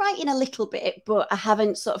I've been writing a little bit, but I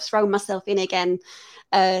haven't sort of thrown myself in again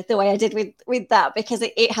the way I did with that, because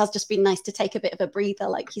it has just been nice to take a bit of a breather,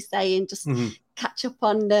 like you say, and just catch up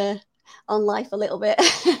on life a little bit.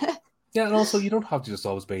 Yeah, and also you don't have to just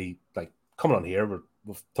always be like coming on here.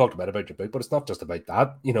 We've talked about your book, but it's not just about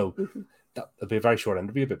that. That'll be a very short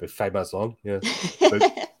interview, about 5 minutes long. Yeah, book,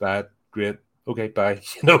 bad, great, okay, bye.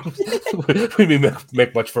 We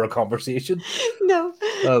make much for a conversation. No.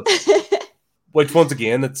 Which once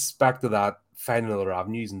again, it's back to that finding other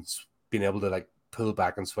avenues and being able to like pull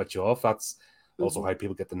back and switch off. That's also how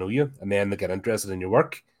people get to know you, and then they get interested in your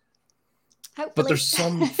work. Hopefully. But there's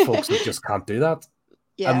some folks that just can't do that.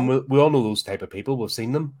 Yeah. And we all know those type of people. We've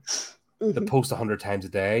seen them. They post 100 times a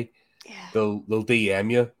day. Yeah. They'll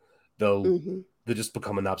DM you. They just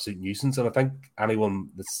become an absolute nuisance. And I think anyone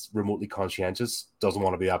that's remotely conscientious doesn't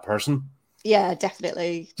want to be that person. Yeah,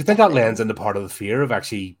 definitely. Do you think that lends into part of the fear of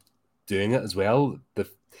actually doing it as well? That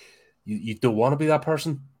you don't want to be that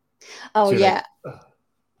person? Oh, so yeah. Like,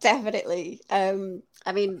 definitely.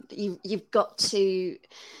 I mean, you've got to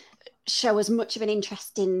show as much of an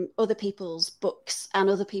interest in other people's books and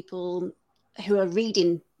other people who are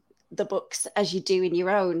reading the books as you do in your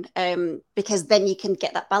own, because then you can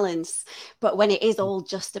get that balance. But when it is all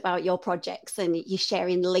just about your projects and you're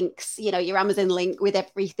sharing links, your Amazon link with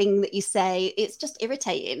everything that you say, it's just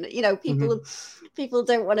irritating. People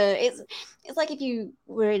don't want to. It's like if you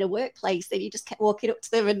were in a workplace and you just kept walking up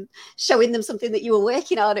to them and showing them something that you were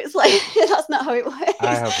working on. It's like that's not how it works.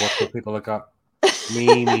 I have worked with people like that.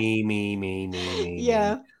 Me.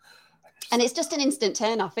 Yeah. And it's just an instant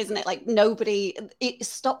turn off, isn't it? Like it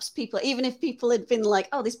stops people. Even if people had been like,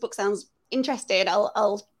 oh, this book sounds interesting,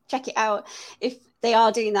 I'll check it out. If they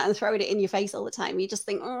are doing that and throwing it in your face all the time, you just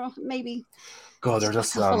think, oh, maybe. God, they're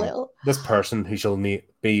just this person who shall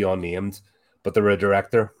be unnamed, but they're a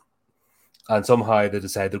director. And somehow they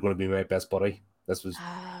decide they're going to be my best buddy. This was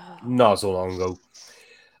not so long ago.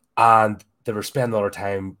 And they were spending all their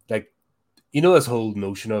time, like, this whole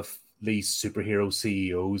notion of these superhero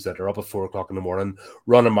CEOs that are up at 4:00 in the morning,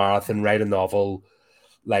 run a marathon, write a novel,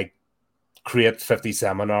 like create 50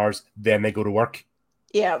 seminars, then they go to work.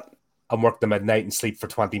 Yeah. And work to midnight and sleep for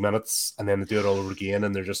 20 minutes, and then they do it all over again,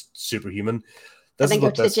 and they're just superhuman. And then go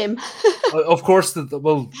to the gym. Of course, they're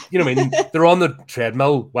on the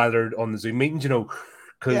treadmill while they're on the Zoom meetings,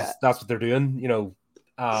 because that's what they're doing,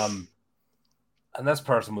 and this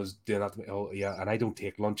person was doing that to me. Oh, yeah, and I don't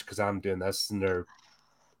take lunch because I'm doing this, and they're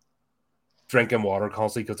drinking water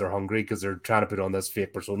constantly because they're hungry, because they're trying to put on this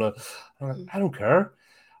fake persona. I'm like, I don't care.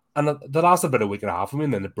 And they lasted about a week and a half of me,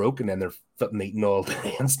 and then it broke, and then they're flipping eating all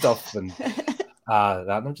day and stuff, and that.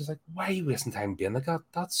 And I'm just like, why are you wasting time being like that?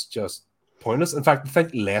 That's just pointless. In fact, I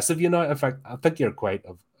think less of you now. In fact, I think you're quite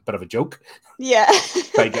a bit of a joke Yeah.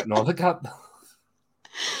 by getting on like that.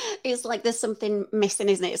 It's like there's something missing,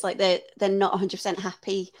 isn't it? It's like they're not 100%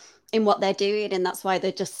 happy in what they're doing, and that's why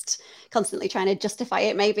they're just constantly trying to justify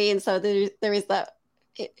it, maybe. And so there is that.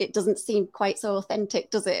 It doesn't seem quite so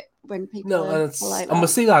authentic, does it, when people No, and are like we'll that?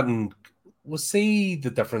 see that, and we'll see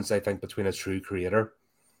the difference. I think between a true creator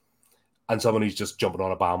and someone who's just jumping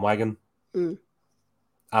on a bandwagon. Mm.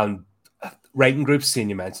 And writing groups, seeing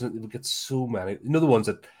you mention it, we get so many. You know, the ones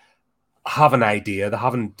that have an idea, they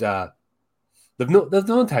haven't. They've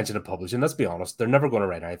no intention of publishing. Let's be honest, they're never going to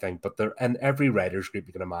write anything. But they're in every writers group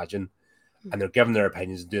you can imagine, and they're giving their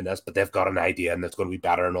opinions and doing this. But they've got an idea, and it's going to be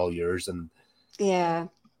better in all years. And Yeah.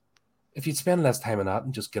 if you'd spend less time on that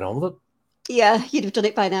and just get on with it, Yeah, you'd have done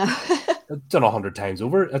it by now. I've done 100 times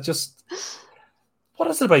over. It just, what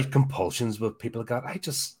is it about compulsions with people like that? I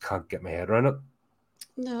just can't get my head around it.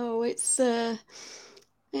 No, it's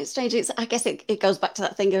strange. I guess it goes back to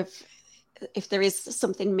that thing of if there is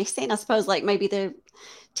something missing. I suppose like maybe they're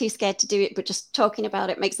too scared to do it, but just talking about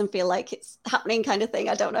it makes them feel like it's happening, kind of thing.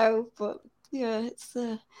 I don't know, but yeah, it's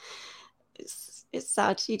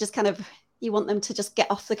sad. You just kind of you want them to just get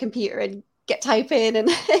off the computer and get typing and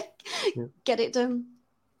Yeah. get it done.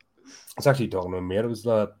 It's actually talking to a mate. It was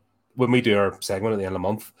when we do our segment at the end of the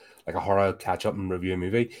month, like a horror catch up and review a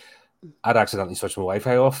movie. I'd accidentally switched my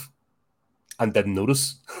Wi-Fi off and didn't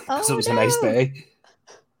notice because it Oh was a nice no. day.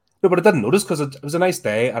 No, but I didn't notice because it was a nice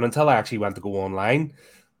day, and until I actually went to go online,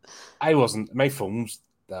 I wasn't. My phone's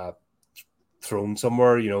thrown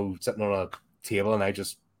somewhere, sitting on a table, and I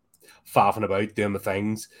just faffing about doing the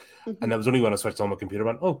things. And Mm-hmm. it was only when I switched on my computer, I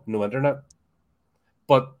went, oh, no internet.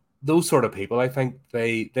 But those sort of people, I think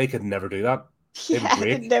they could never do that. They would Yeah,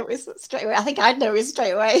 they'd break. notice straight away. I think I'd notice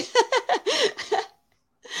straight away.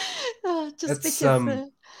 Oh, just It's because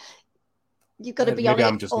you've got to be on maybe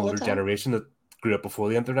I'm it just an all the older time. generation that grew up before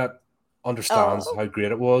the internet, understands Oh, how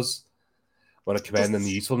great it was when it came in and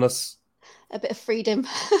the just usefulness. a bit of freedom.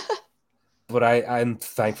 But I'm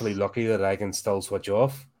thankfully lucky that I can still switch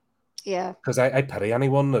off Yeah, because I pity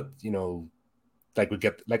anyone that like would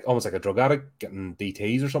get like almost like a drug addict getting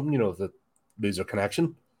DTs or something, that lose their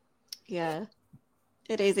connection. yeah,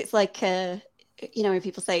 it is. It's like, when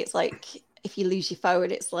people say it's like if you lose your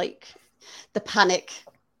phone, it's like the panic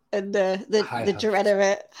and I the have. dread of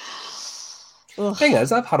it. Ugh. Thing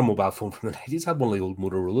is, I've had a mobile phone from the 90s. I had one of the old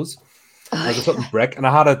Motorola's. And it Oh, was a flipping brick, and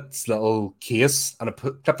I had its little case, and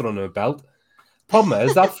kept it on my belt. Problem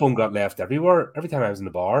is, that phone got left everywhere. Every time I was in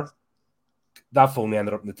the bar, that phone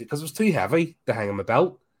ended up in the because it was too heavy to hang on my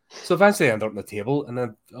belt. So eventually, I ended up on the table, and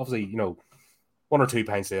then obviously, 1 or 2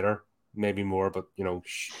 pints later, maybe more, but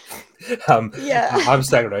um, yeah. I'm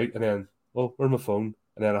staggered out, and then, well, where's my phone?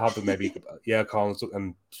 And then I have to maybe, yeah, call,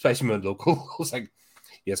 and especially my local, I was like,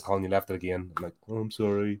 yes, Colin, you left it again. I'm like, oh, I'm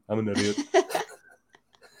sorry, I'm an idiot.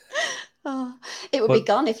 Oh, it would be But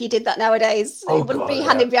gone if you did that nowadays. oh It wouldn't be god, yeah,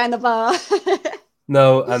 handing behind the bar.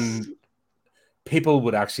 no, and people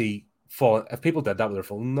would actually fall if people did that with their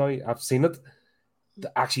phone. Now I've seen it,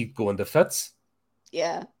 to actually go into fits,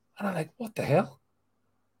 Yeah. and I'm like, what the hell?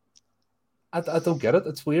 I don't get it.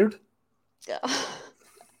 It's weird.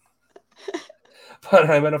 But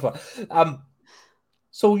I went off.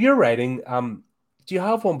 So you're writing. Do you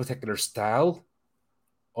have one particular style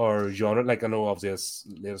or genre? Like I know obviously this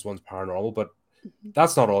latest one's paranormal, but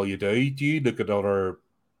that's not all you do. Do you look at other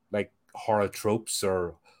like horror tropes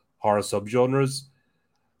or horror subgenres,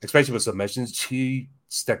 especially with submissions? Do you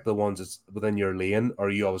stick to the ones that's within your lane, or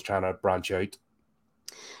are you always trying to branch out?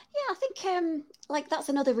 Yeah, I think like that's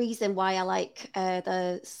another reason why I like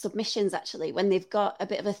the submissions actually when they've got a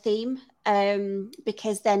bit of a theme,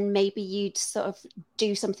 because then maybe you'd sort of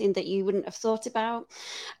do something that you wouldn't have thought about.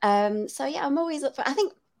 So yeah, I'm always up for. I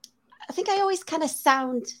think I always kind of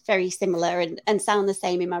sound very similar and sound the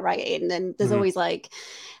same in my writing, and there's Mm-hmm. always like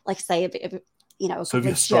I say a bit of a So have couple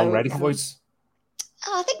you a of strong writing jokes. voice?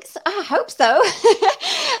 Oh, I think so. I hope so.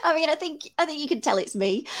 I mean, I think you can tell it's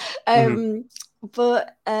me. Mm-hmm.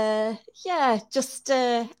 But yeah, just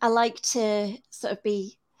I like to sort of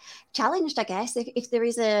be challenged, I guess. If there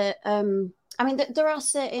is I mean, there are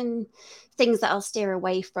certain things that I'll steer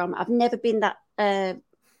away from. I've never been that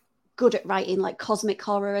good at writing like cosmic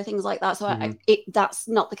horror or things like that. So Mm-hmm. that's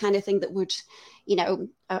not the kind of thing that would,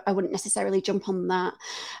 I wouldn't necessarily jump on that.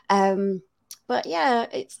 Um, but yeah,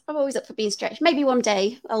 I'm always up for being stretched. Maybe one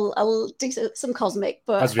day I'll do some cosmic,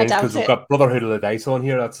 but That's I strange because doubt we've it. got Brotherhood of the Dice on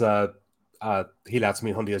here. That's he lets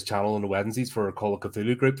me onto his channel on the Wednesdays for a Call of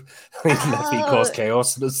Cthulhu group. He lets me cause Oh.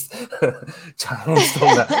 chaos in his channel and stuff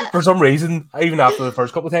like that. For some reason, even after the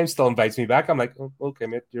first couple of times, still invites me back. I'm like, oh, okay,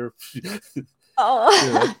 mate, you're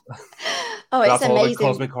Oh. Oh, it's that's all about amazing.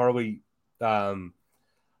 cosmic horror. I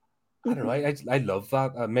don't know. I love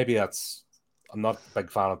that. Maybe I'm not a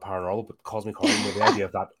big fan of paranormal, but cosmic horror, the idea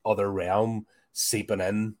of that other realm seeping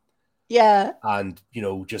in, Yeah. and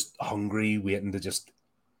just hungry, waiting to just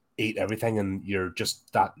eat everything, and you're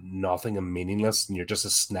just that nothing and meaningless, and you're just a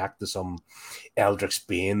snack to some eldritch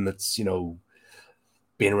being that's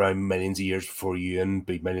been around millions of years before you and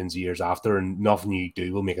be millions of years after, and nothing you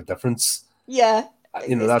do will make a difference. Yeah.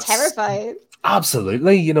 It's That's terrifying.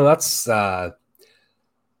 absolutely, that's.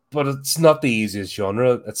 But it's not the easiest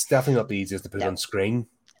genre. It's definitely not the easiest to put No, on screen.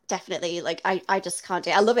 definitely. Like I just can't do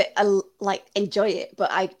it. I love it. like enjoy it,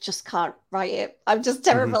 but I just can't write it. I'm just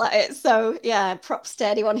Mm-hmm. terrible at it. So yeah, props to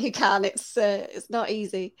anyone who can. It's not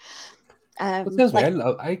easy. But tells me,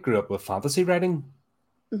 Like I grew up with fantasy writing,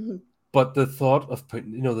 mhm. but the thought of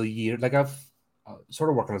putting, the year, like I've sort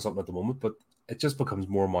of working on something at the moment, but it just becomes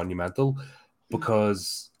more monumental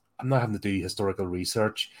because I'm not having to do historical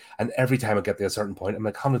research. And every time I get to a certain point, I'm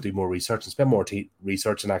like, having to do more research and spend more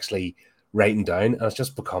research and actually writing down. And it's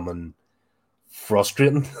just becoming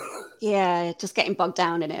frustrating. Yeah, just getting bogged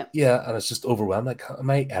down in it. Yeah. And it's just overwhelmed. Like, am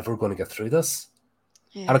I ever going to get through this?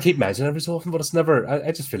 And I Yeah. keep mentioning every so often, but it's never,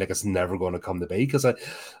 I just feel like it's never going to come to be because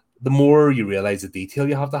the more you realize the detail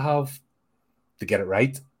you have to get it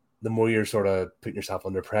right, the more you're sort of putting yourself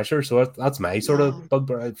under pressure. So that's my sort Yeah. of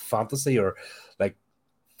bugbear, fantasy or like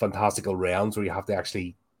fantastical realms where you have to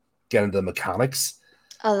actually get into the mechanics.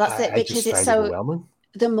 Oh, that's it, I just because it's find so overwhelming.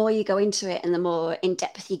 the more you go into it and the more in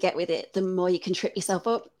depth you get with it, the more you can trip yourself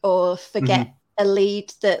up or forget Mm-hmm. a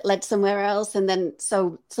lead that led somewhere else. And then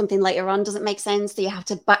so something later on doesn't make sense. So you have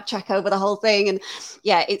to backtrack over the whole thing. And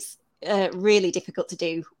yeah, it's really difficult to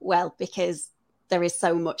do well because there is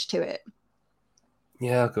so much to it.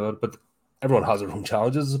 Yeah, good. But everyone has their own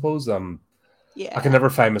challenges, I suppose. I can Yeah. never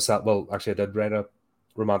find myself. Well, actually, I did write a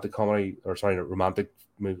romantic comedy, or sorry, a romantic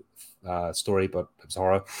story, but it was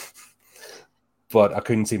horror. But I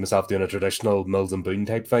couldn't see myself doing a traditional Mills and Boone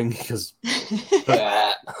type thing because,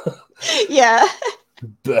 Yeah.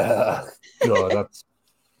 God, that's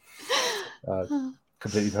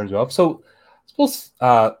completely turns you off. So, I suppose,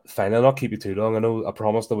 fine, I'll not keep you too long. I know I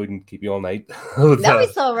promised I wouldn't keep you all night with No,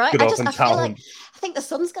 it's all right. good off and I feel like challenge. I think the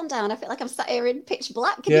sun's gone down. I feel like I'm sat here in pitch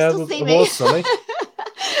black. Can you Yeah, still see it me? was sunny.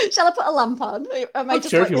 Shall I put a lamp on? Am I I'm just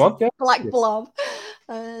sure if like you this want, yeah. black Yeah, blob?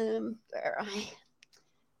 Where am I?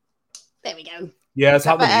 There we go. yeah, Is it's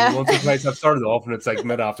that happened to me better? once or twice. I've started off and it's like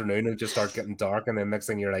mid-afternoon and it just starts getting dark, and then next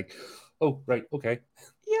thing you're like, oh, right, okay.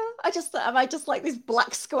 Yeah, I just thought, am I just like this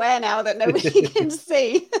black square now that nobody can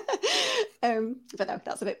see? But no,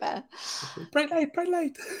 that's a bit better. Bright light, bright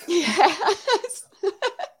light. Yeah.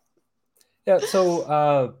 Yeah,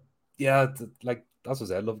 so yeah, like that's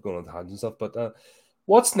what I love going on tangents and stuff. But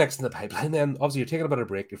what's next in the pipeline then? Obviously, you're taking a bit of a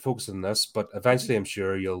break, you're focusing on this, but eventually, I'm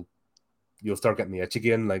sure you'll start getting the itch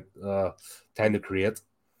again. Like time to create.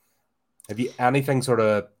 Have you anything sort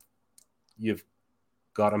of you've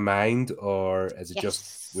got in mind, or is it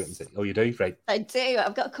just wait and Yes, see? Oh, you do, right? I do.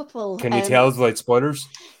 I've got a couple. Can you tell us without spoilers?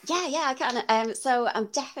 Yeah, I can. So I'm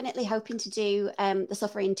definitely hoping to do the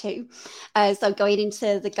Suffering too. So going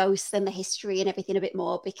into the ghosts and the history and everything a bit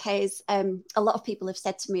more, because a lot of people have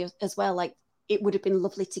said to me as well, like it would have been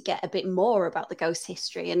lovely to get a bit more about the ghost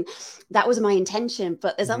history, and that was my intention.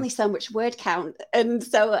 But there's only so much word count, and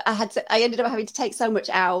so I ended up having to take so much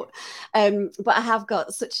out. But I have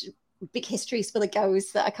got such big histories for the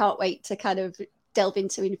ghosts that I can't wait to kind of delve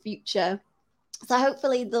into in future. So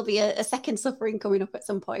hopefully there'll be a second Suffering coming up at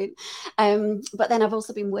some point. But then I've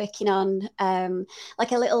also been working on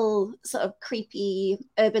like a little sort of creepy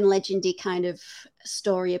urban legendy kind of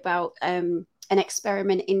story about an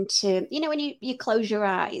experiment into, when you close your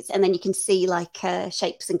eyes and then you can see like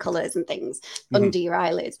shapes and colors and things under your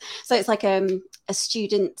eyelids. So it's like a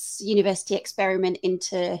student's university experiment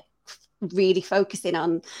into really focusing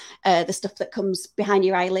on the stuff that comes behind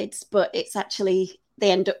your eyelids, but it's actually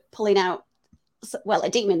they end up pulling out a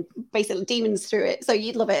demon, basically demons through it. So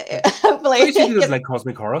you'd love it, hopefully. Basically, doesn't like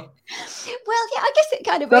cosmic horror. Well, yeah, I guess it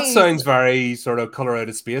kind of That is. sounds very sort of color out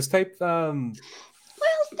of space type. Well,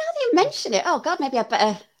 now that you mention it, oh god, maybe I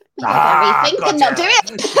better rethink gotcha. and not do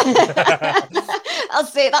it. I'll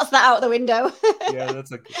see. That's that out the window. Yeah,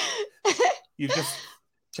 that's like you just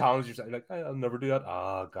challenge yourself. You're like, I'll never do that.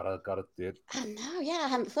 Gotta do it. I know. Yeah, I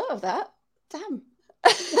hadn't thought of that. Damn.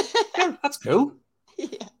 Yeah, that's cool. Yeah.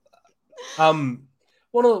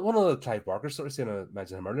 one of the Clive Barker sort of saying I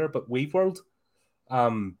mentioned him earlier, but Weave World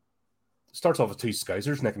starts off with two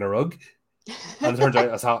Scousers nicking a rug, and it turns out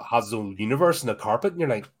it has its own universe and a carpet, and you're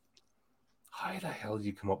like, how the hell did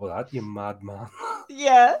you come up with that, you madman?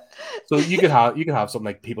 Yeah. So you could have something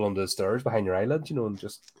like people under the stairs behind your eyelids, and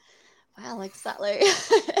just Well, exactly.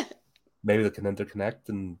 maybe they can interconnect,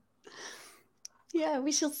 and Yeah,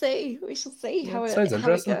 we shall see. We shall see yeah, how it it sounds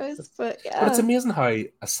interesting. goes. But But it's yeah. amazing how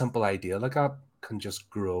a simple idea like that can just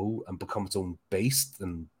grow and become its own beast.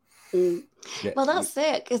 And Mm. yeah, Well, that's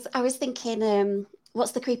it. Because I was thinking,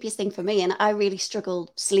 what's the creepiest thing for me? And I really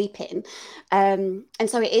struggled sleeping. And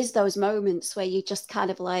so it is those moments where you just kind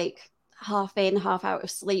of like half in, half out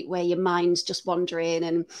of sleep, where your mind's just wandering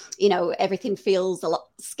and, everything feels a lot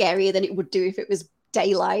scarier than it would do if it was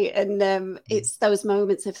daylight. And it's those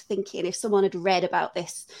moments of thinking if someone had read about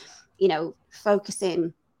this,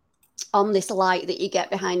 focusing on this light that you get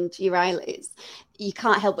behind your eyelids, you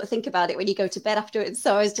can't help but think about it when you go to bed afterwards.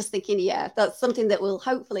 So I was just thinking, yeah, that's something that will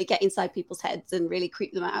hopefully get inside people's heads and really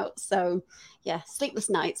creep them out. So yeah, sleepless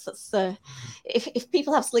nights. That's if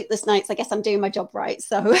people have sleepless nights, I guess I'm doing my job right.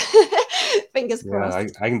 So fingers yeah, I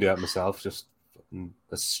crossed. can do that myself. Just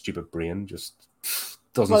a stupid brain just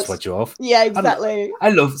doesn't Most switch off. yeah, And exactly. I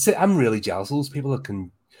love. See, I'm really jealous of those people that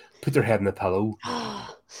can put their head in the pillow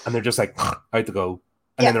and they're just like out to go,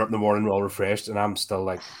 and then Yep. they're up in the morning all refreshed, and I'm still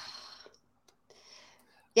like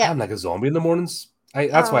I'm Yep. like a zombie in the mornings.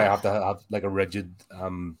 That's why I Oh. have to have like a rigid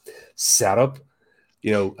setup. I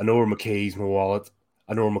know where my keys, my wallet,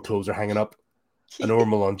 I know where my clothes are hanging up, I know where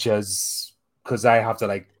my lunch is, because I have to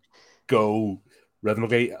like go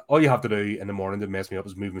rhythmically. All you have to do in the morning to mess me up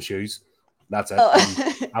is move my shoes. That's it, and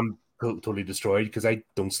Oh. I'm totally destroyed because I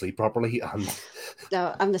don't sleep properly. And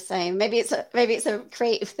No, I'm the same. Maybe it's a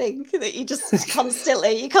creative thing that you just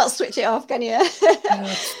constantly you can't switch it off, can you?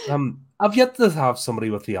 yeah, I've yet to have somebody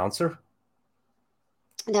with the answer.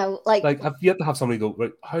 No, like Like I've yet to have somebody go,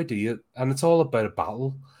 right, how do you? And it's all about a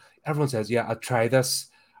battle. Everyone says, yeah, I try this,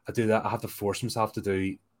 I do that. I have to force myself to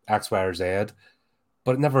do X, Y, or Z,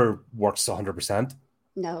 but it never works 100%.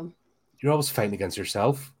 no. You're always fighting against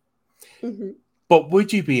yourself. Hmm. But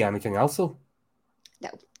would you be anything else though? No,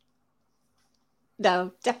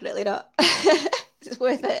 no, definitely not. It's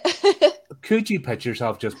worth it. Could you picture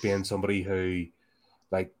yourself just being somebody who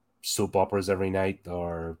like soap operas every night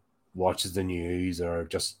or watches the news or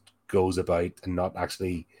just goes about and not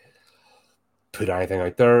actually put anything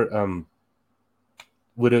out there?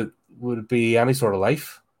 Would it be any sort of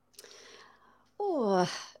life? Oh,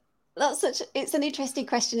 it's an interesting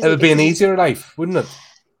question, It isn't it? would be an Because it's easier life, wouldn't it?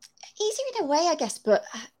 easier in a way, I guess, but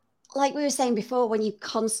like we were saying before, when you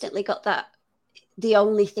constantly got that, the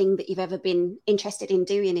only thing that you've ever been interested in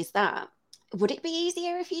doing is that. Would it be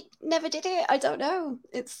easier if you never did it? I don't know.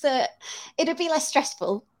 It'd be less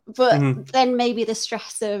stressful, but Mm-hmm. then maybe the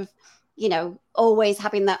stress of, always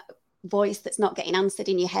having that voice that's not getting answered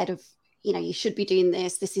in your head of, you should be doing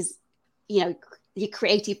this. This is, your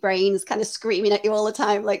creative brain's kind of screaming at you all the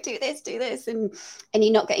time, like do this, and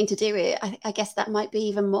you're not getting to do it. I guess that might be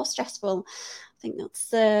even more stressful. I think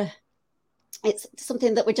that's it's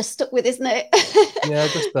something that we're just stuck with, isn't it? Yeah,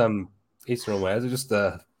 just Eastern ways. Just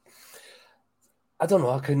I don't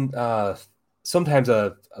know. I can sometimes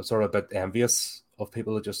I'm sort of a bit envious of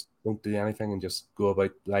people that just don't do anything and just go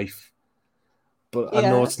about life. But I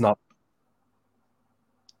know Yeah. it's not.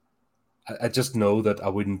 I just know that I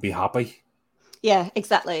wouldn't be happy. Yeah, And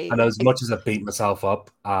exactly. as much as I beat myself up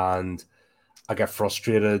and I get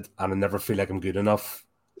frustrated and I never feel like I'm good enough,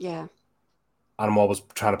 Yeah. and I'm always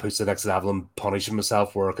trying to push the next level and punishing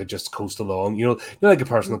myself where I could just coast along. Like a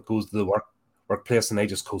person Mhm. that goes to the workplace and they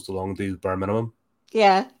just coast along and do the bare minimum.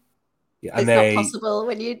 Yeah. Yeah, and It's not possible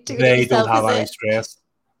when you're doing it they don't yourself, have is any it? stress.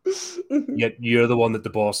 Mhm. Yet you're the one that the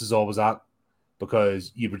boss is always at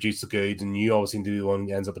because you produce the goods, and you always seem to be the one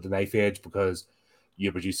who ends up at the knife edge because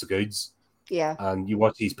you produce the goods. Yeah. And you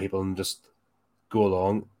watch these people and just go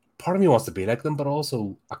along. Part of me wants to be like them, but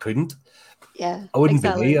also I couldn't. Yeah, I wouldn't be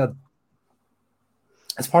me. exactly.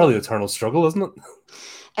 It's part of the Yeah. eternal struggle, isn't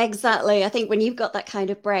Exactly. I think when you've got that kind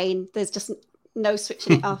of brain, there's just no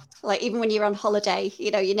switching it it? off. Like even when you're on holiday,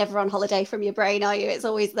 you're never on holiday from your brain, are you? It's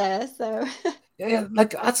always there. So Yeah,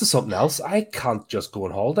 like that's something else. I can't just go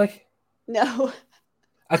on holiday. no.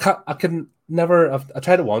 I can't. I can never. I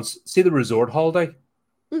tried it once. See the resort holiday,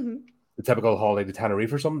 Mhm. the typical holiday to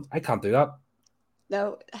Tenerife or something. I can't do that.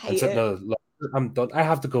 No, I And hate sitting it. I'm done. I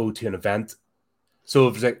have to go to an event. So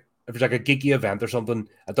if it's like a geeky event or something,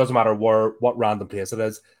 it doesn't matter what random place it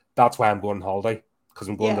is. That's why I'm going on holiday because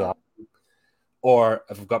I'm going to Yeah. that. Or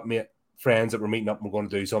if I've got friends that we're meeting up and we're going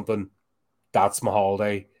to do something, that's my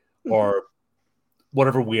holiday. Mhm. Or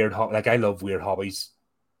whatever weird like I love weird hobbies.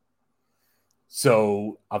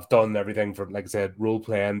 So I've done everything from, like I said, role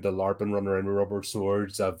playing to LARPing, running around with rubber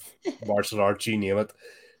swords. I've martial arts, you name it.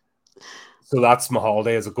 So that's my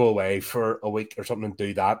holiday, is I go away for a week or something and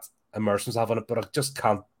do that, immerse myself in it. But I just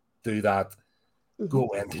can't do that. Go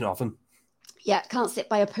away and do nothing. Yeah, can't sit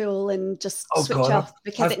by a pool and just Oh switch God, off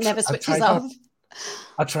because it never I've switches tried that. off.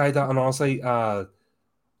 I tried that, and honestly, I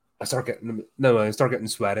start getting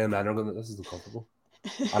sweaty, and I'm going, this is uncomfortable,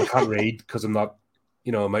 and I can't read because I'm not,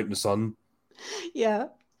 I'm out in the sun Yeah.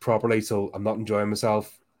 properly, so I'm not enjoying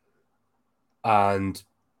myself. And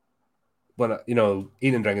when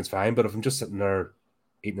eating and drinking's fine, but if I'm just sitting there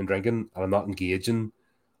eating and drinking and I'm not engaging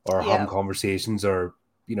or having Yeah. conversations or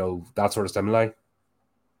that sort of stimuli,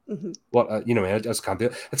 Mm-hmm. I just can't do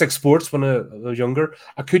it. It's like sports. When I was younger,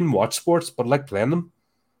 I couldn't watch sports, but I like playing them.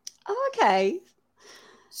 Oh, okay.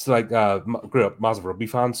 So like, grew up massive rugby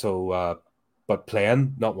fan, so but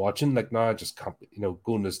playing, not watching. Like now, I just can't.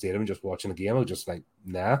 Going to the stadium and just watching a game, I'm just like,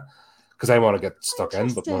 nah, because I want to get stuck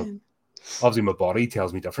in. But obviously my body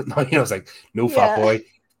tells me different now. It's like, no, fat Yeah. boy,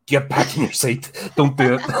 get back in your seat. Don't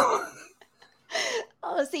do it.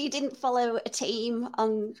 Oh, so you didn't follow a team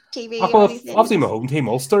on TV or anything? Obviously my home team,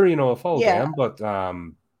 Ulster. I followed Yeah. them, but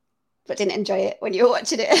Didn't enjoy it when you were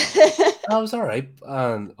watching it. I was all right.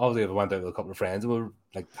 And obviously I went out with a couple of friends and we were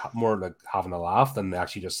like more like having a laugh than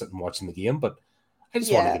actually just sitting watching the game. But I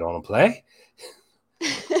just want to Yeah. get on and play.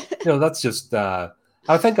 That's just. I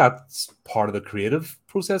think that's part of the creative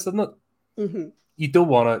process, isn't it? Mm-hmm. You don't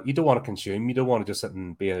want to consume. You don't want to just sit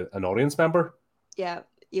and be an audience member. Yeah,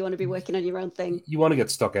 you want to be working on your own thing. You want to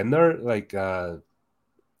get stuck in there, like I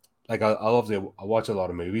watch a lot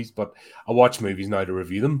of movies, but I watch movies now to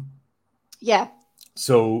review them. Yeah.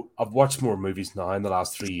 So I've watched more movies now in the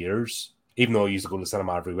last 3 years, even though I used to go to the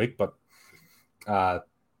cinema every week. But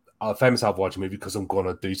I'll find myself watching a movie because I'm going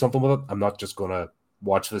to do something with it. I'm not just going to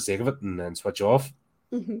watch for the sake of it and then switch off.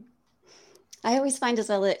 Mm-hmm. I always find as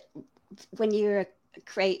well that when you're a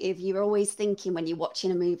creative, you're always thinking when you're watching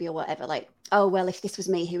a movie or whatever, like, oh, well, if this was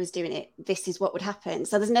me who was doing it, this is what would happen.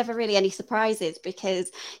 So there's never really any surprises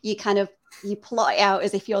because you plot it out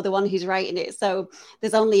as if you're the one who's writing it. So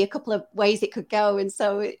there's only a couple of ways it could go. And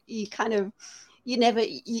so you never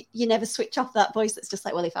switch off that voice that's just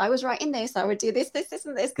like, well, if I was writing this, I would do this,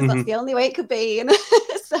 and this, because that's the only way it could be. And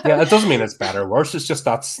so, yeah, it doesn't mean it's better or worse. It's just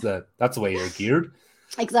that's the way you're geared.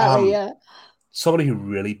 Exactly. Yeah. Somebody who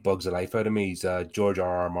really bugs the life out of me is George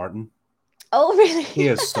R.R. Martin. Oh, really? He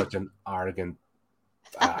is such an arrogant,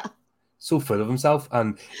 so full of himself.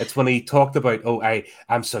 And it's when he talked about,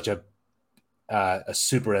 I'm such a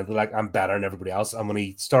super intellect, I'm better than everybody else. And when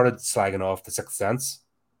he started slagging off The Sixth Sense,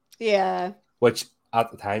 yeah, which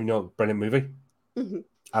at the time, brilliant movie, and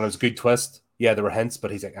it was a good twist. Yeah, there were hints,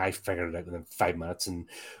 but he's like, I figured it out within 5 minutes, and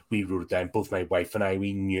we wrote it down. Both my wife and I,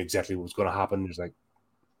 we knew exactly what was going to happen. He was like,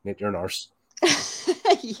 mate, you're a nurse.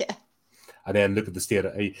 Yeah. And then look at the state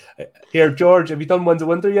of, here, George, have you done Winds of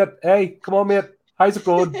Winter yet? Hey, come on, mate. How's it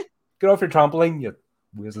going? Get off your trampoline. You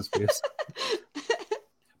waste his face.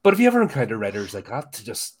 But have you ever encountered writers like that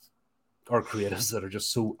or creatives that are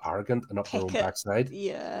just so arrogant and up their own backside?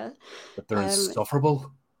 Yeah. That they're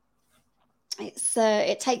insufferable.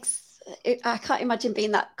 It takes, I can't imagine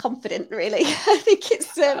being that confident, really. I think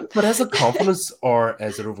it's... but is it confidence or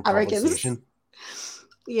is it overcompensation?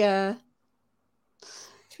 Yeah.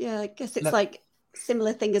 Yeah, I guess it's like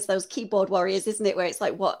similar thing as those keyboard warriors, isn't it? Where it's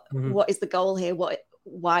like, what is the goal here?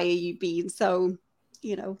 Why are you being so,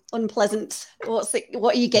 unpleasant? What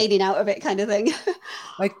are you gaining out of it, kind of thing?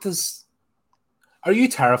 Are you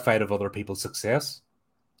terrified of other people's success?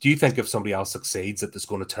 Do you think if somebody else succeeds that it's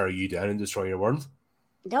going to tear you down and destroy your world?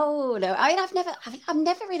 No. I mean, I've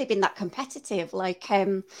never really been that competitive. Like,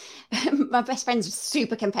 my best friend's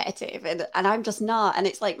super competitive, and I'm just not. And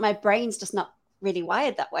it's like my brain's just not really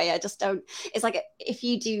wired that way. I just don't. It's like if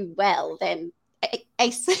you do well, then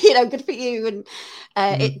ace, good for you. And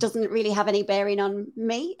it doesn't really have any bearing on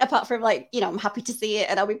me, apart from like, I'm happy to see it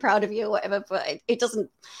and I'll be proud of you or whatever. But it doesn't.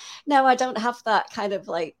 No, I don't have that kind of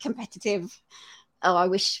like competitive, oh, I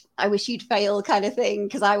wish you'd fail kind of thing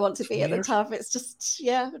because I want to be at the top. It's just,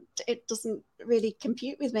 it doesn't really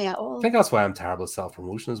compute with me at all. I think that's why I'm terrible at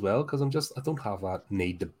self-promotion as well, because I don't have that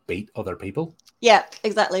need to beat other people. Yeah,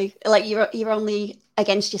 exactly. Like you're only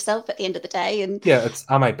against yourself at the end of the day. And yeah, it's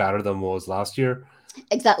am I better than was last year?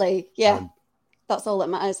 Exactly. Yeah. That's all that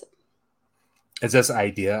matters. Is this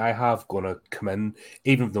idea I have going to come in,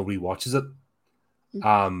 even if nobody watches it?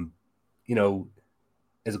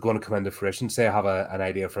 Is it going to come into fruition? Say I have an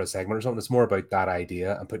idea for a segment or something. It's more about that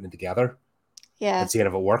idea and putting it together. Yeah. And seeing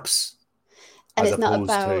if it works. And it's not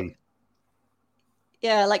about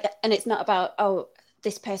Yeah, like, and it's not about, oh,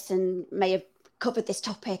 this person may have covered this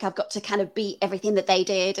topic. I've got to kind of beat everything that they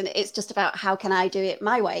did. And it's just about how can I do it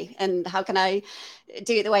my way and how can I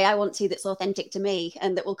do it the way I want to that's authentic to me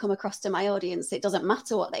and that will come across to my audience. It doesn't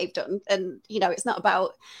matter what they've done. And, you know, it's not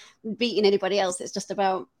about beating anybody else. It's just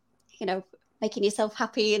about, you know, making yourself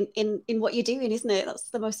happy in what you're doing, isn't it? That's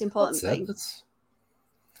the most That's important it. thing.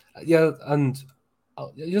 Yeah, and I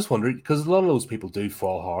just wondered because a lot of those people do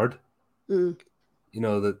fall hard. Mm, You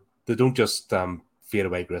know that they don't just fade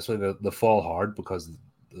away gracefully. They fall hard because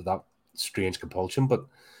of that strange compulsion. But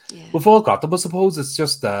yeah. we've all got them, I suppose. It's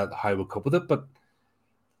just how we cope with it. But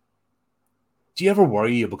do you ever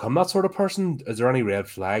worry you become that sort of person? Is there any red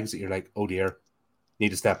flags that you're like, oh dear, need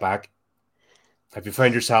to step back? Have you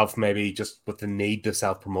found yourself maybe just with the need to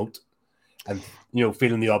self promote and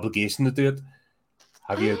feeling the obligation to do it?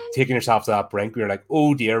 Have you Um, taken yourself to that brink where you're like,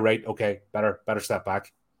 oh dear, right, okay, better step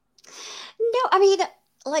back? no, I mean,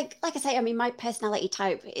 like I say, I mean, my personality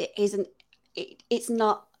type isn't. It's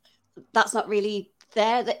not. That's not really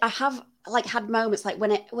there. That I have like had moments like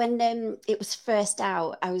when it was first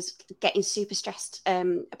out, I was getting super stressed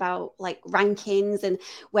about like rankings and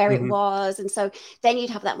where it Mm-hmm. was, and so then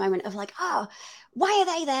you'd have that moment of like, oh, why are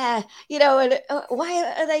they there? You know, and why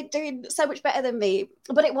are they doing so much better than me?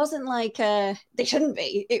 But it wasn't like they shouldn't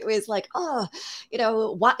be. It was like, oh, you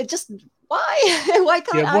know, why just why why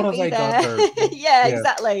Yeah, can't what I have be I done? there? Or Yeah, yeah.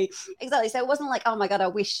 exactly. So it wasn't like, oh my god, I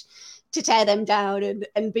wish to tear them down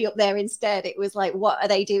and be up there instead. It was like, what are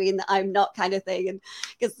they doing that I'm not, kind of thing. And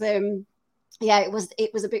because yeah, it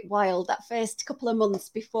was a bit wild that first couple of months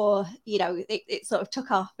before, you know, it sort of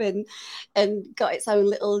took off and got its own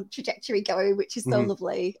little trajectory going, which is so Mm-hmm.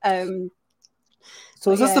 lovely.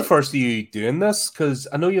 So But is this the yeah, first of you doing this? Because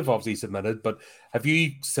I know you've obviously submitted, but have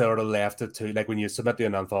you sort of left it to like when you submit to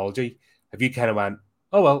an anthology, have you kind of went,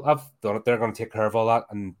 oh well, I've done it. They're going to take care of all that,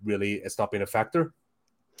 and really, it's not been a factor.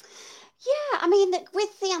 yeah, I mean,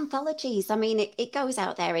 with the anthologies, I mean, it goes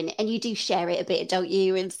out there and you do share it a bit, don't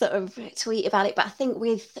you? And sort of tweet about it. But I think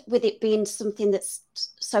with it being something that's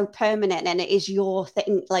so permanent and it is your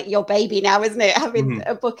thing, like your baby now, isn't it? Having Mm-hmm.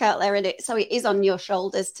 a book out there and so it is on your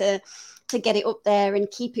shoulders to get it up there and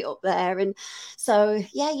keep it up there. And so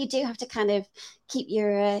yeah, you do have to kind of keep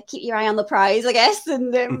your eye on the prize, I guess,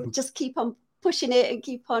 and just keep on pushing it and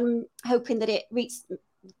keep on hoping that it reaches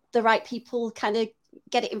the right people, kind of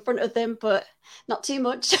get it in front of them, but not too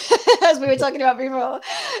much, as we were talking about before.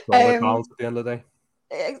 Right Um, balance at the end of the day.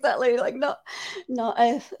 exactly, like not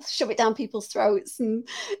shove it down people's throats, and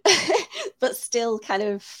but still, kind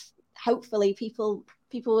of hopefully people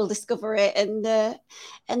will discover it and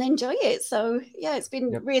enjoy it. So yeah, it's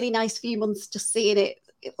been Yep. really nice few months just seeing it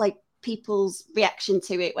like people's reaction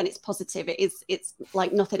to it when it's positive. It's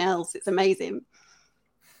like nothing else. It's amazing.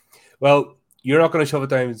 Well, you're not going to shove it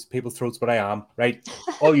down people's throats, but I am, right?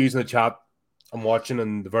 All using the chat, I'm watching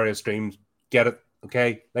and the various streams. Get it,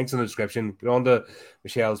 okay? Links in the description. Get on to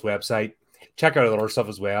Michelle's website. Check out other stuff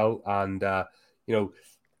as well. And, you know,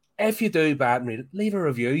 if you do bad and read it, leave a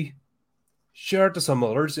review. Share it to some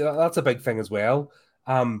others. That's a big thing as well.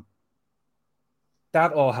 Um,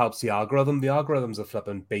 that all helps the algorithm. The algorithm's a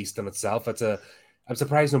flipping beast in itself. I'm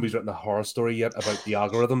surprised nobody's written a horror story yet about the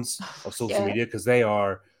algorithms of social Yeah, media because they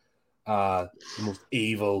are the most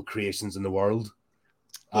evil creations in the world.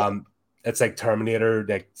 yeah. Um, it's like Terminator,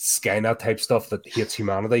 like Skynet type stuff that hates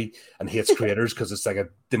humanity and hates creators because it's like a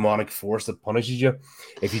demonic force that punishes you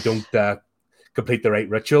if you don't complete the right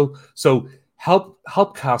ritual. So help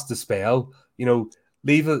cast the spell.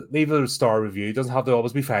 Leave a star review. It doesn't have to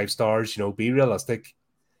always be 5 stars. Be realistic.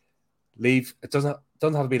 Leave it doesn't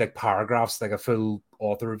have to be like paragraphs, like a full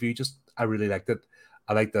author review. Just I really liked it.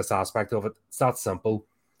 I like this aspect of it. It's that simple.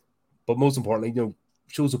 But most importantly,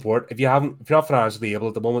 show support. If you're not financially able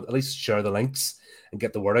at the moment, at least share the links and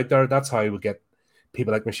get the word out there. That's how we get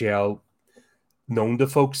people like Michelle known to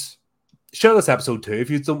folks. Share this episode too, if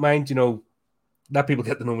you don't mind. Let people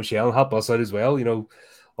get to know Michelle and help us out as well.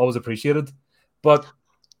 Always appreciated. But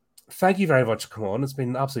thank you very much for coming on. It's been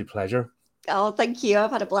an absolute pleasure, Oh, thank you.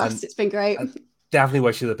 I've had a and blast. It's been great. I definitely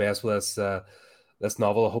wish you the best with this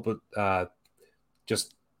novel. I hope it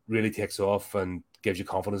just really takes off and gives you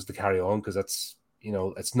confidence to carry on because it's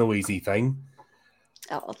no easy thing.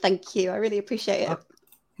 Oh, thank you. I really appreciate Uh, it.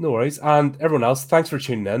 no worries. And everyone else, thanks for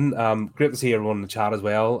tuning in. Great to see everyone in the chat as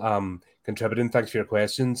well. Contributing. Thanks for your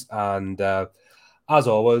questions. And as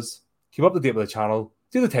always, keep up to date with the channel,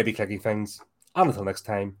 do the typey clicky things. And until next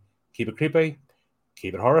time, keep it creepy,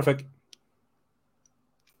 keep it horrific.